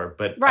before,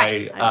 but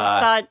right.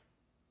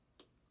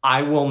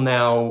 I will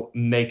now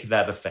make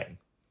that a thing.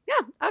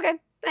 Yeah, okay,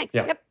 thanks.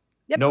 Yeah.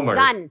 Yep. No murder.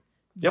 Done.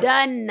 Yep.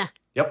 Done.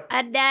 Yep.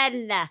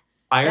 Done.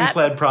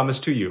 Ironclad promise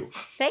to you.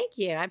 Thank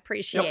you. I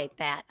appreciate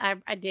that.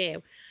 I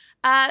do.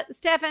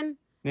 Stefan,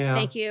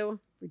 thank you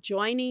for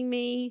joining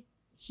me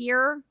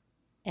here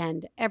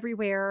and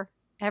everywhere,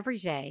 every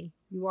day.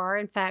 You are,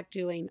 in fact,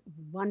 doing a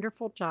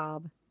wonderful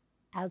job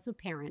as a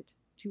parent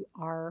to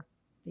our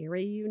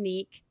very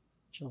unique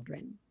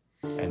children.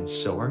 And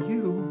so are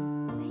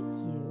you. Thank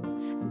you.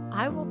 And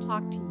I will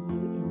talk to you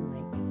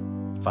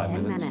in like 5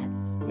 10 minutes.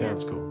 minutes. Yeah,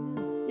 that's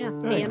cool. Yeah,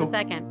 see you in a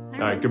second. All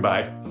right,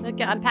 goodbye.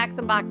 Okay, unpack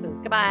some boxes.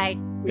 Goodbye.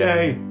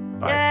 Yay.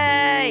 Bye.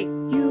 Yay.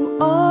 You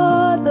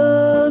are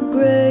the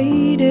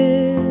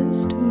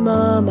greatest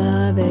mom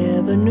I've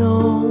ever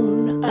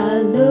known. I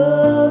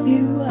love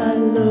you, I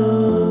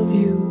love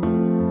you.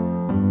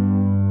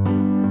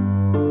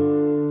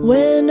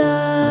 When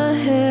I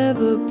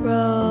have a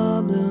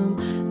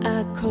problem,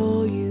 I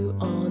call you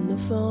on the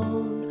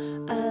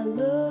phone. I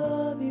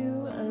love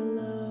you, I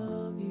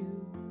love you.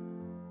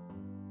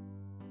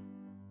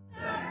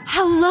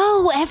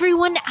 Hello,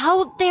 everyone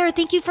out there.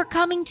 Thank you for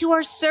coming to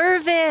our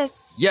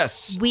service.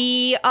 Yes.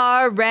 We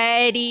are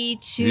ready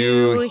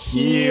to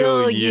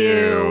heal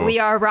you. We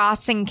are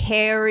Ross and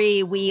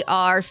Carrie. We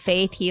are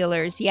faith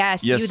healers.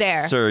 Yes, you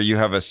there. Yes, sir. You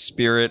have a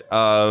spirit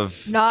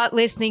of not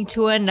listening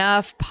to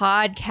enough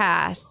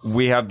podcasts.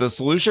 We have the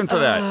solution for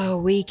that. Oh,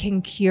 we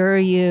can cure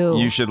you.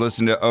 You should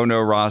listen to Oh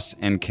No, Ross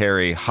and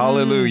Carrie.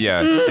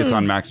 Hallelujah. It's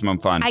on Maximum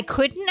Fun. I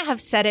couldn't have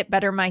said it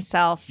better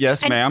myself.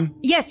 Yes, ma'am.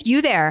 Yes,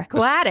 you there.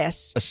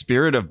 Gladys. A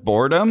spirit of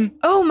boredom?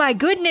 Oh my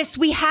goodness,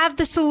 we have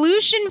the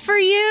solution for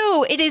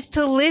you. It is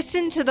to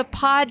listen to the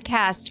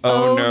podcast.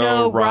 Oh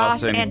no,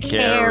 Ross and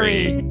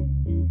Carrie.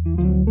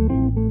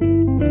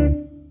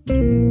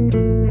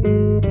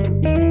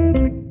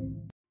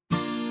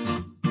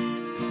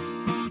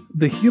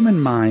 The human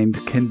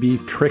mind can be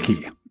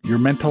tricky. Your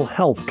mental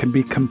health can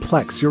be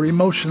complex. Your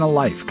emotional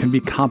life can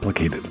be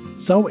complicated.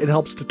 So it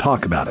helps to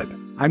talk about it.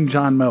 I'm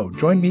John Moe.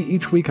 Join me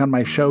each week on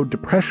my show,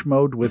 Depresh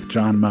Mode with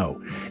John Moe.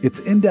 It's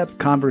in-depth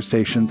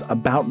conversations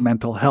about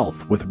mental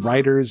health with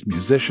writers,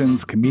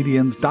 musicians,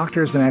 comedians,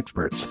 doctors, and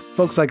experts.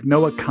 Folks like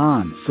Noah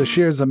Khan,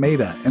 Sashir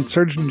Zameda, and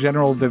Surgeon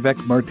General Vivek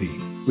Murthy.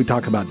 We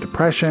talk about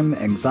depression,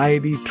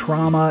 anxiety,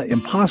 trauma,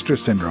 imposter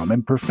syndrome,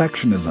 and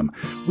perfectionism.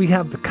 We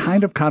have the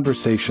kind of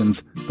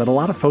conversations that a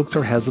lot of folks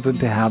are hesitant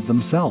to have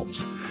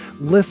themselves.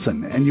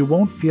 Listen, and you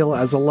won't feel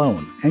as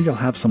alone, and you'll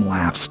have some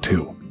laughs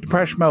too.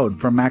 Depresh Mode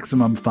from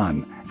Maximum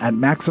Fun at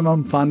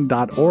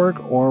MaximumFun.org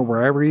or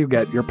wherever you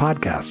get your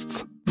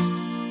podcasts.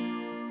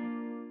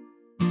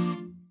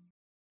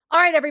 All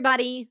right,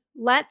 everybody,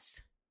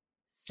 let's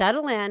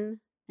settle in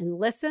and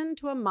listen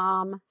to a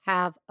mom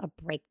have a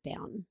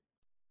breakdown.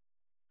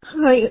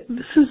 Hi,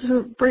 this is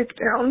a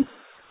breakdown.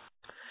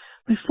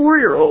 My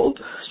 4-year-old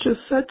just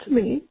said to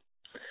me,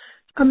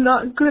 I'm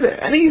not good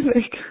at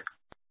anything.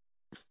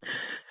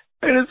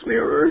 And as we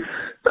were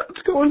about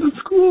to go into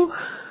school,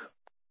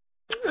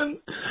 and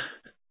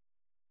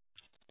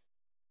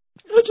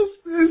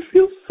I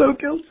feel so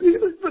guilty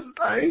that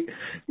I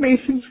made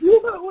him feel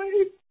that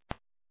way.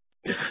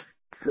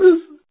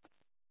 Because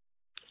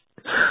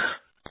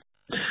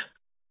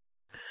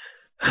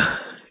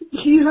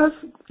he has,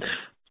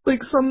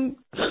 like, some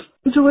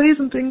delays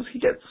and things. He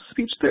gets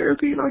speech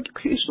therapy and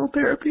occupational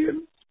therapy,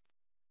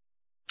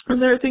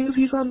 and there are things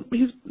he's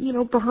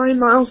behind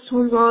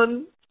milestones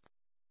on.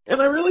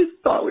 And I really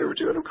thought we were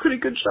doing a pretty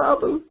good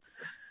job of,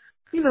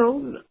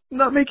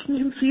 not making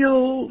him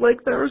feel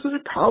like there was a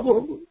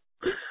problem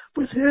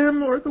with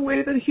him or the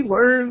way that he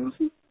learns.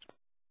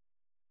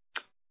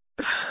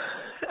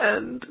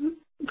 And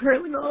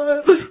apparently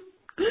not.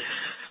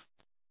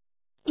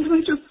 And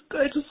I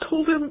just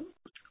told him,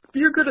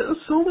 you're good at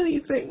so many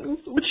things,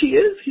 which he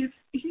is.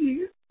 He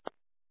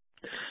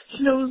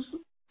knows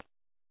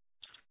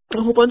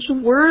a whole bunch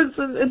of words,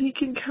 and he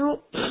can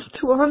count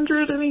to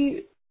 100, and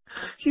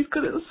he's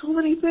good at so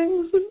many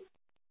things. And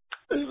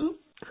it just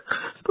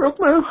broke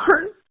my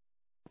heart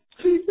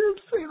to hear him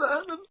say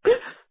that.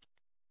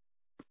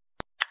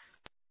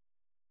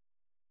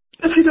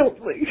 And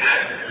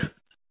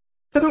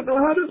I don't know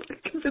how to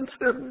convince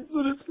him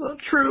that it's not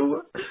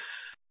true.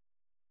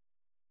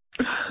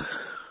 I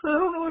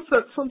don't know if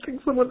that's something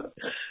someone,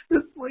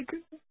 like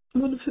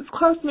one of his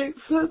classmates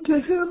said to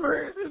him,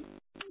 or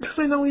because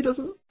I know he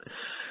doesn't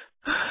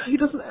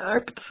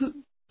act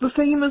the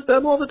same as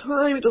them all the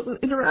time. He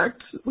doesn't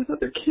interact with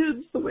other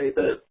kids the way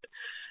that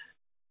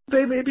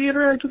they maybe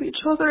interact with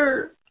each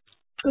other.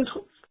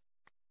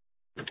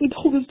 He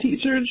told his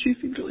teacher, and she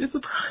seemed really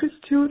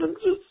surprised too, and it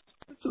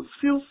just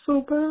feels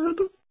so bad.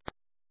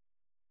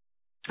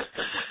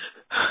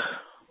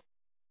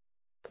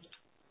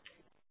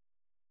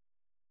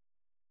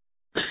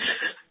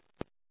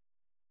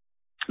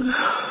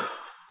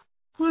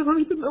 I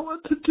don't even know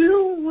what to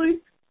do.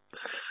 Like,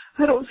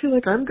 I don't feel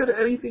like I'm good at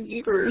anything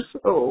either,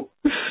 so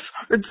it's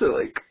hard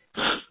to,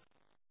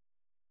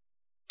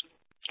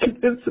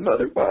 convince him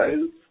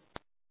otherwise.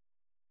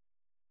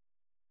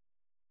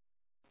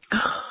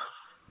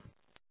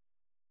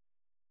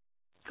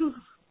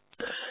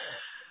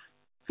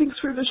 Thanks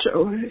for the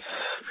show. I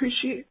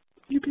appreciate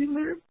you being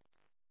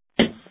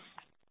there.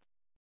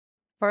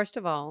 First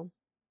of all,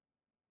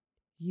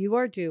 you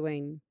are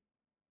doing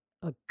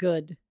a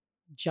good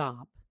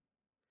job.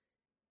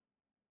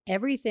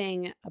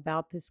 Everything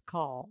about this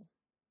call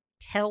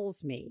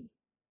tells me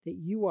that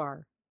you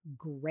are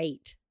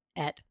great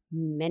at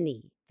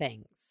many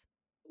things.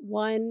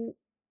 One,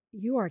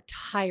 you are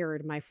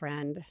tired, my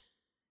friend.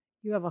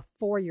 You have a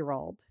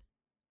 4-year-old.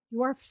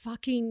 You are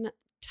fucking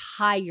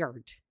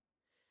tired.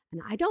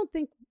 And I don't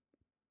think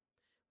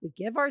We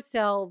give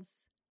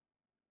ourselves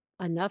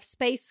enough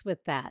space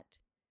with that.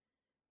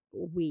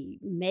 We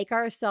make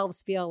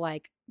ourselves feel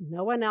like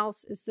no one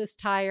else is this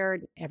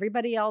tired.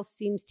 Everybody else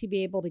seems to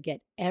be able to get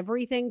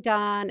everything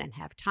done and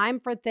have time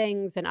for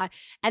things. And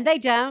they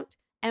don't,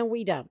 and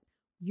we don't.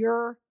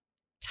 You're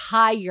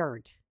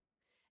tired.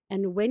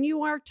 And when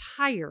you are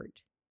tired,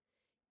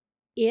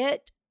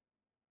 it,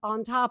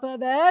 on top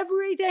of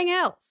everything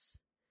else,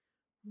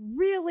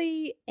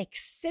 really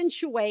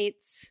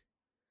accentuates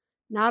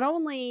not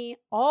only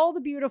all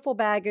the beautiful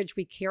baggage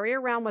we carry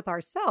around with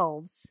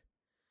ourselves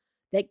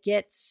that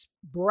gets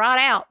brought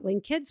out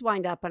when kids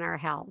wind up in our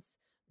house,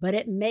 but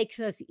it makes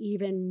us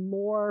even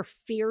more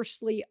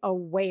fiercely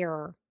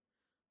aware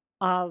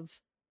of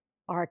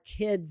our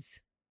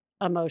kids'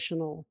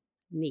 emotional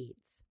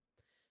needs.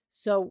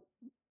 So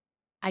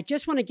I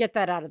just want to get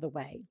that out of the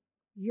way.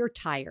 You're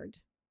tired.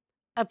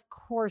 Of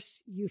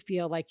course, you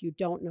feel like you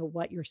don't know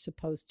what you're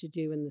supposed to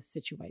do in this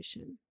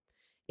situation.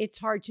 It's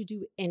hard to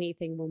do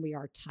anything when we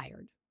are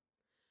tired.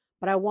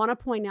 But I want to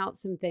point out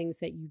some things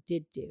that you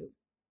did do.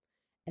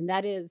 And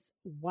that is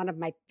one of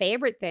my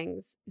favorite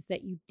things is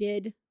that you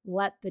did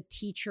let the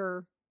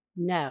teacher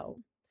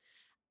know.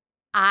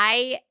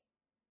 I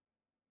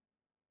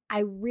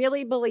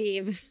really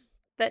believe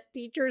that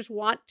teachers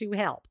want to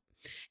help.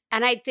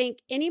 And I think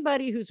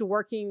anybody who's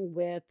working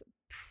with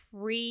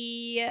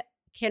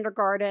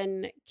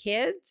pre-kindergarten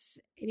kids,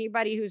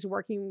 anybody who's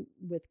working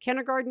with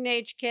kindergarten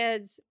age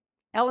kids,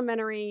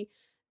 elementary,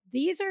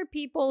 these are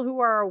people who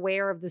are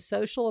aware of the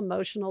social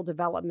emotional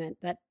development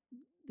that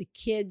the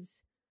kids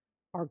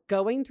are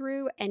going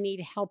through and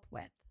need help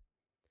with.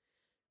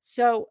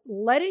 So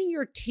letting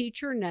your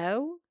teacher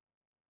know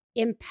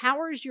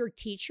empowers your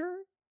teacher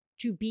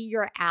to be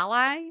your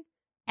ally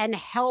and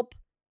help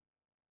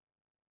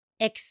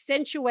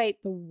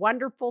accentuate the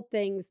wonderful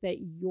things that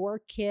your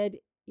kid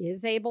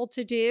is able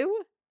to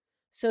do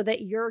so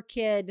that your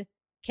kid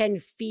can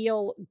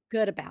feel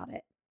good about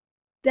it.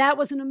 That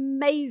was an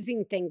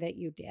amazing thing that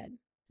you did.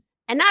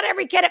 And not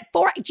every kid at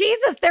 4,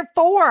 Jesus, they're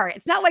 4.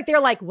 It's not like they're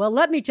like, well,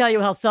 let me tell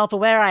you how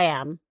self-aware I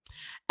am.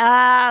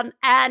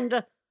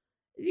 And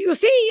you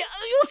see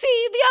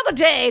the other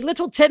day,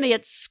 little Timmy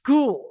at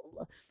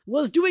school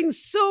was doing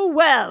so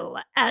well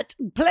at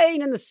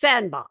playing in the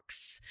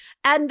sandbox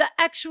and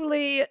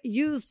actually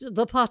used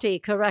the potty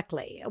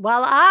correctly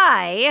while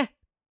I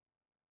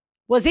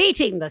was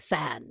eating the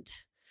sand.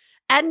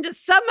 And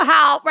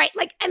somehow, right,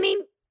 like, I mean,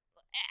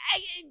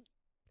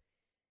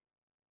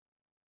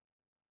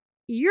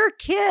 your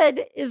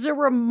kid is a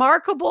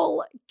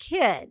remarkable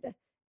kid.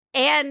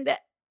 And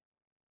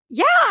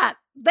yeah,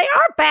 they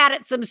are bad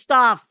at some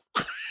stuff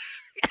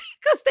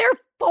because they're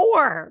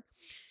 4.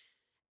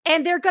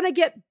 And they're going to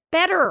get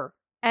better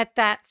at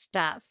that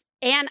stuff.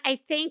 And I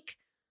think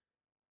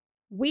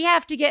we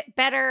have to get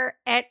better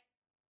at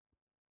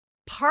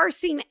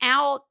parsing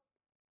out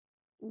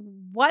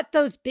what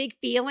those big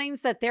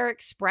feelings that they're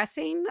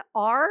expressing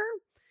are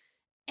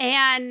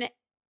and,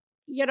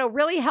 you know,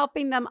 really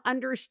helping them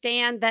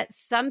understand that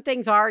some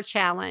things are a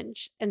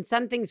challenge and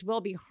some things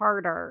will be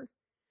harder.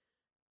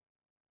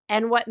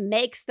 And what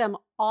makes them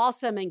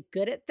awesome and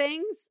good at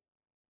things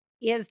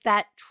is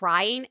that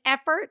trying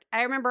effort.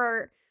 I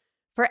remember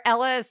for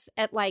Ellis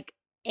at like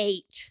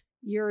 8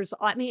 years,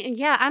 I mean,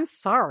 yeah, I'm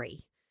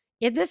sorry.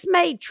 This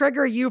may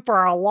trigger you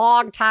for a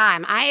long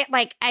time.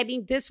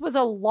 This was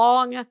a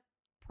long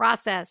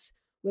process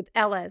with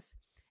Ellis,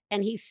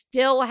 and he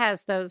still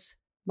has those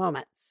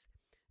moments.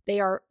 They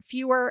are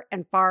fewer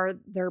and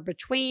farther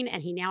between,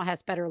 and he now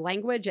has better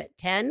language at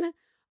 10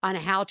 on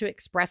how to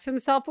express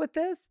himself with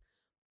this.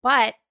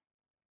 But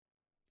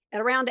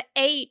at around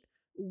 8,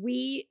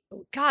 we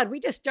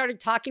just started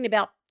talking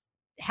about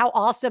how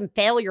awesome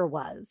failure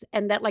was,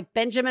 and that like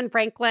Benjamin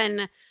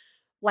Franklin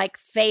like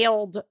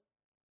failed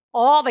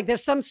all, like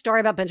there's some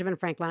story about Benjamin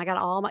Franklin. I got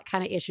all my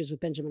kind of issues with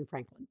Benjamin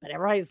Franklin, but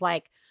everybody's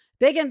like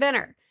big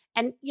inventor.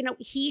 And, you know,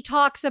 he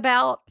talks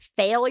about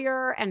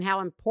failure and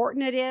how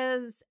important it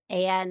is.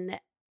 And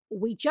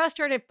we just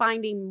started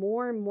finding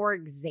more and more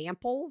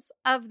examples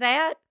of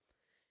that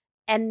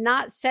and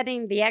not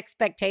setting the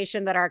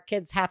expectation that our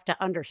kids have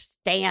to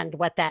understand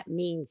what that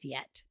means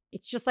yet.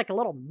 It's just like a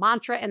little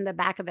mantra in the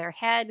back of their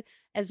head,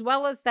 as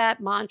well as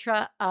that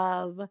mantra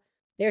of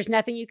there's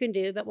nothing you can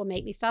do that will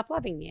make me stop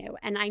loving you.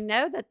 And I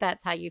know that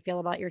that's how you feel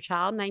about your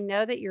child. And I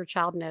know that your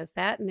child knows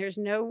that. And there's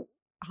no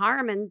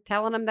harm in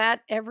telling them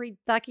that every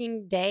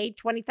fucking day,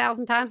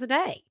 20,000 times a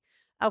day.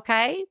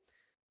 Okay?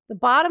 The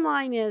bottom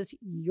line is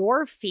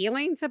your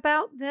feelings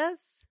about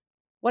this,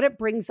 what it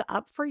brings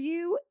up for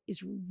you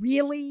is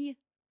really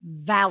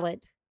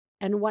valid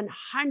and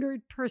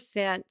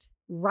 100%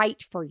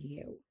 right for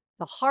you.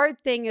 The hard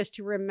thing is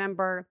to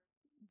remember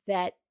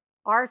that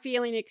our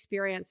feeling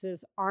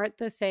experiences aren't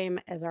the same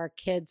as our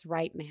kids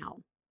right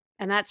now.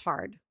 And that's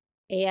hard.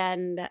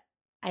 And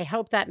I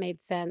hope that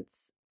made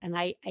sense. And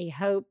I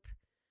hope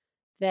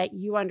that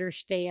you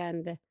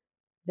understand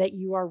that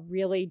you are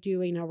really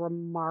doing a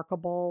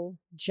remarkable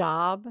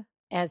job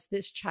as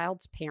this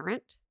child's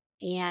parent,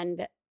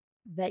 and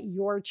that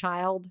your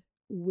child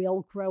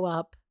will grow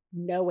up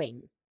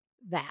knowing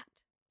that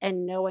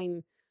and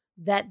knowing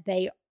that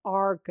they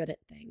are good at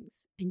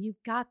things. And you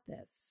got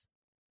this.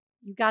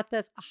 You got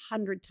this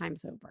 100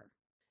 times over.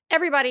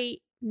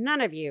 Everybody,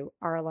 none of you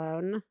are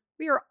alone.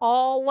 We are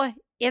all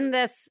in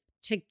this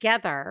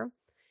together.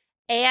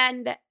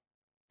 And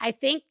I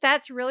think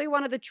that's really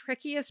one of the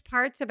trickiest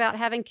parts about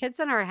having kids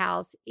in our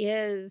house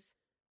is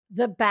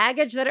the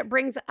baggage that it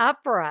brings up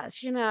for us.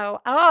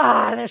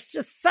 There's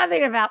just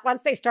something about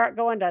once they start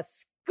going to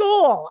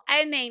school.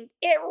 I mean,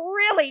 it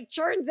really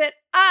turns it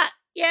up.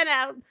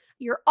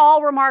 You're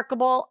all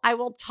remarkable. I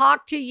will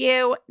talk to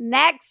you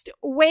next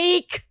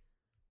week.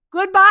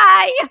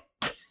 Goodbye.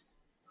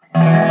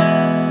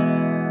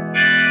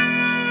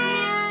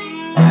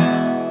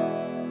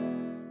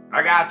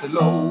 I got to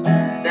low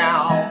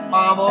down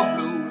mama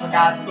blues. I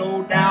got to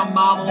low down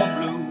mama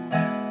blues.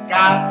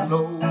 Got to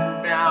low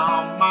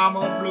down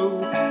mama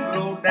blues.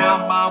 Low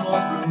down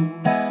mama blues.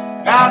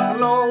 Got to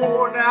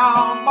low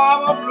down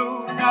mama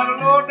blues. Got to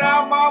low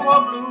down mama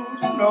blues.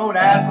 You know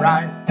that's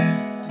right.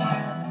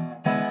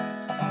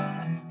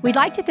 We'd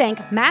like to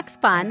thank Max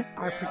Fun,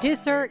 our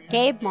producer,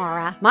 Gabe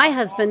Mara, my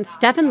husband,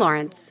 Stefan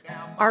Lawrence,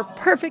 our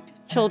perfect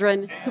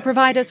children who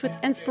provide us with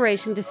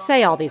inspiration to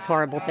say all these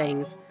horrible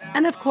things,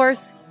 and of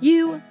course,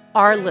 you,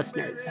 our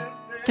listeners.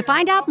 To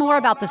find out more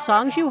about the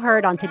songs you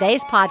heard on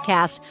today's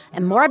podcast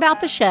and more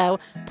about the show,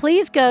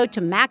 please go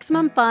to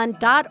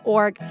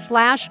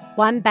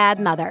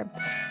MaximumFun.org/OneBadMother.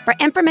 For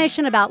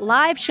information about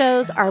live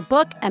shows, our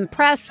book, and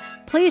press,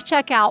 please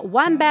check out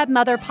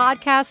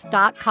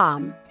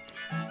OneBadMotherPodcast.com.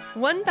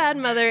 One Bad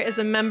Mother is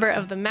a member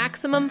of the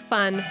Maximum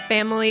Fun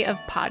family of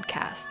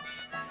podcasts.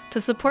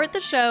 To support the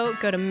show,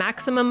 go to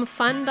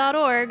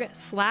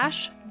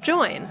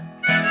MaximumFun.org/join.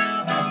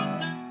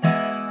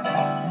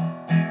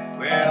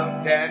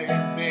 Well, Daddy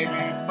and baby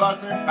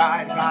fussing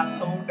fight, got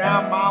low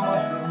down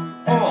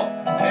mama blue. Oh,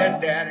 said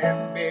Daddy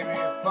and baby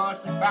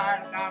fussing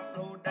fight, got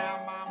low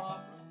down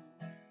mama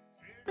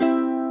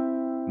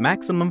blue.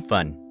 Maximum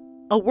Fun,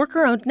 a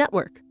worker-owned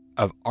network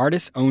of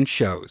artist-owned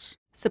shows.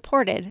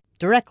 supported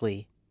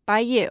directly by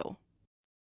you.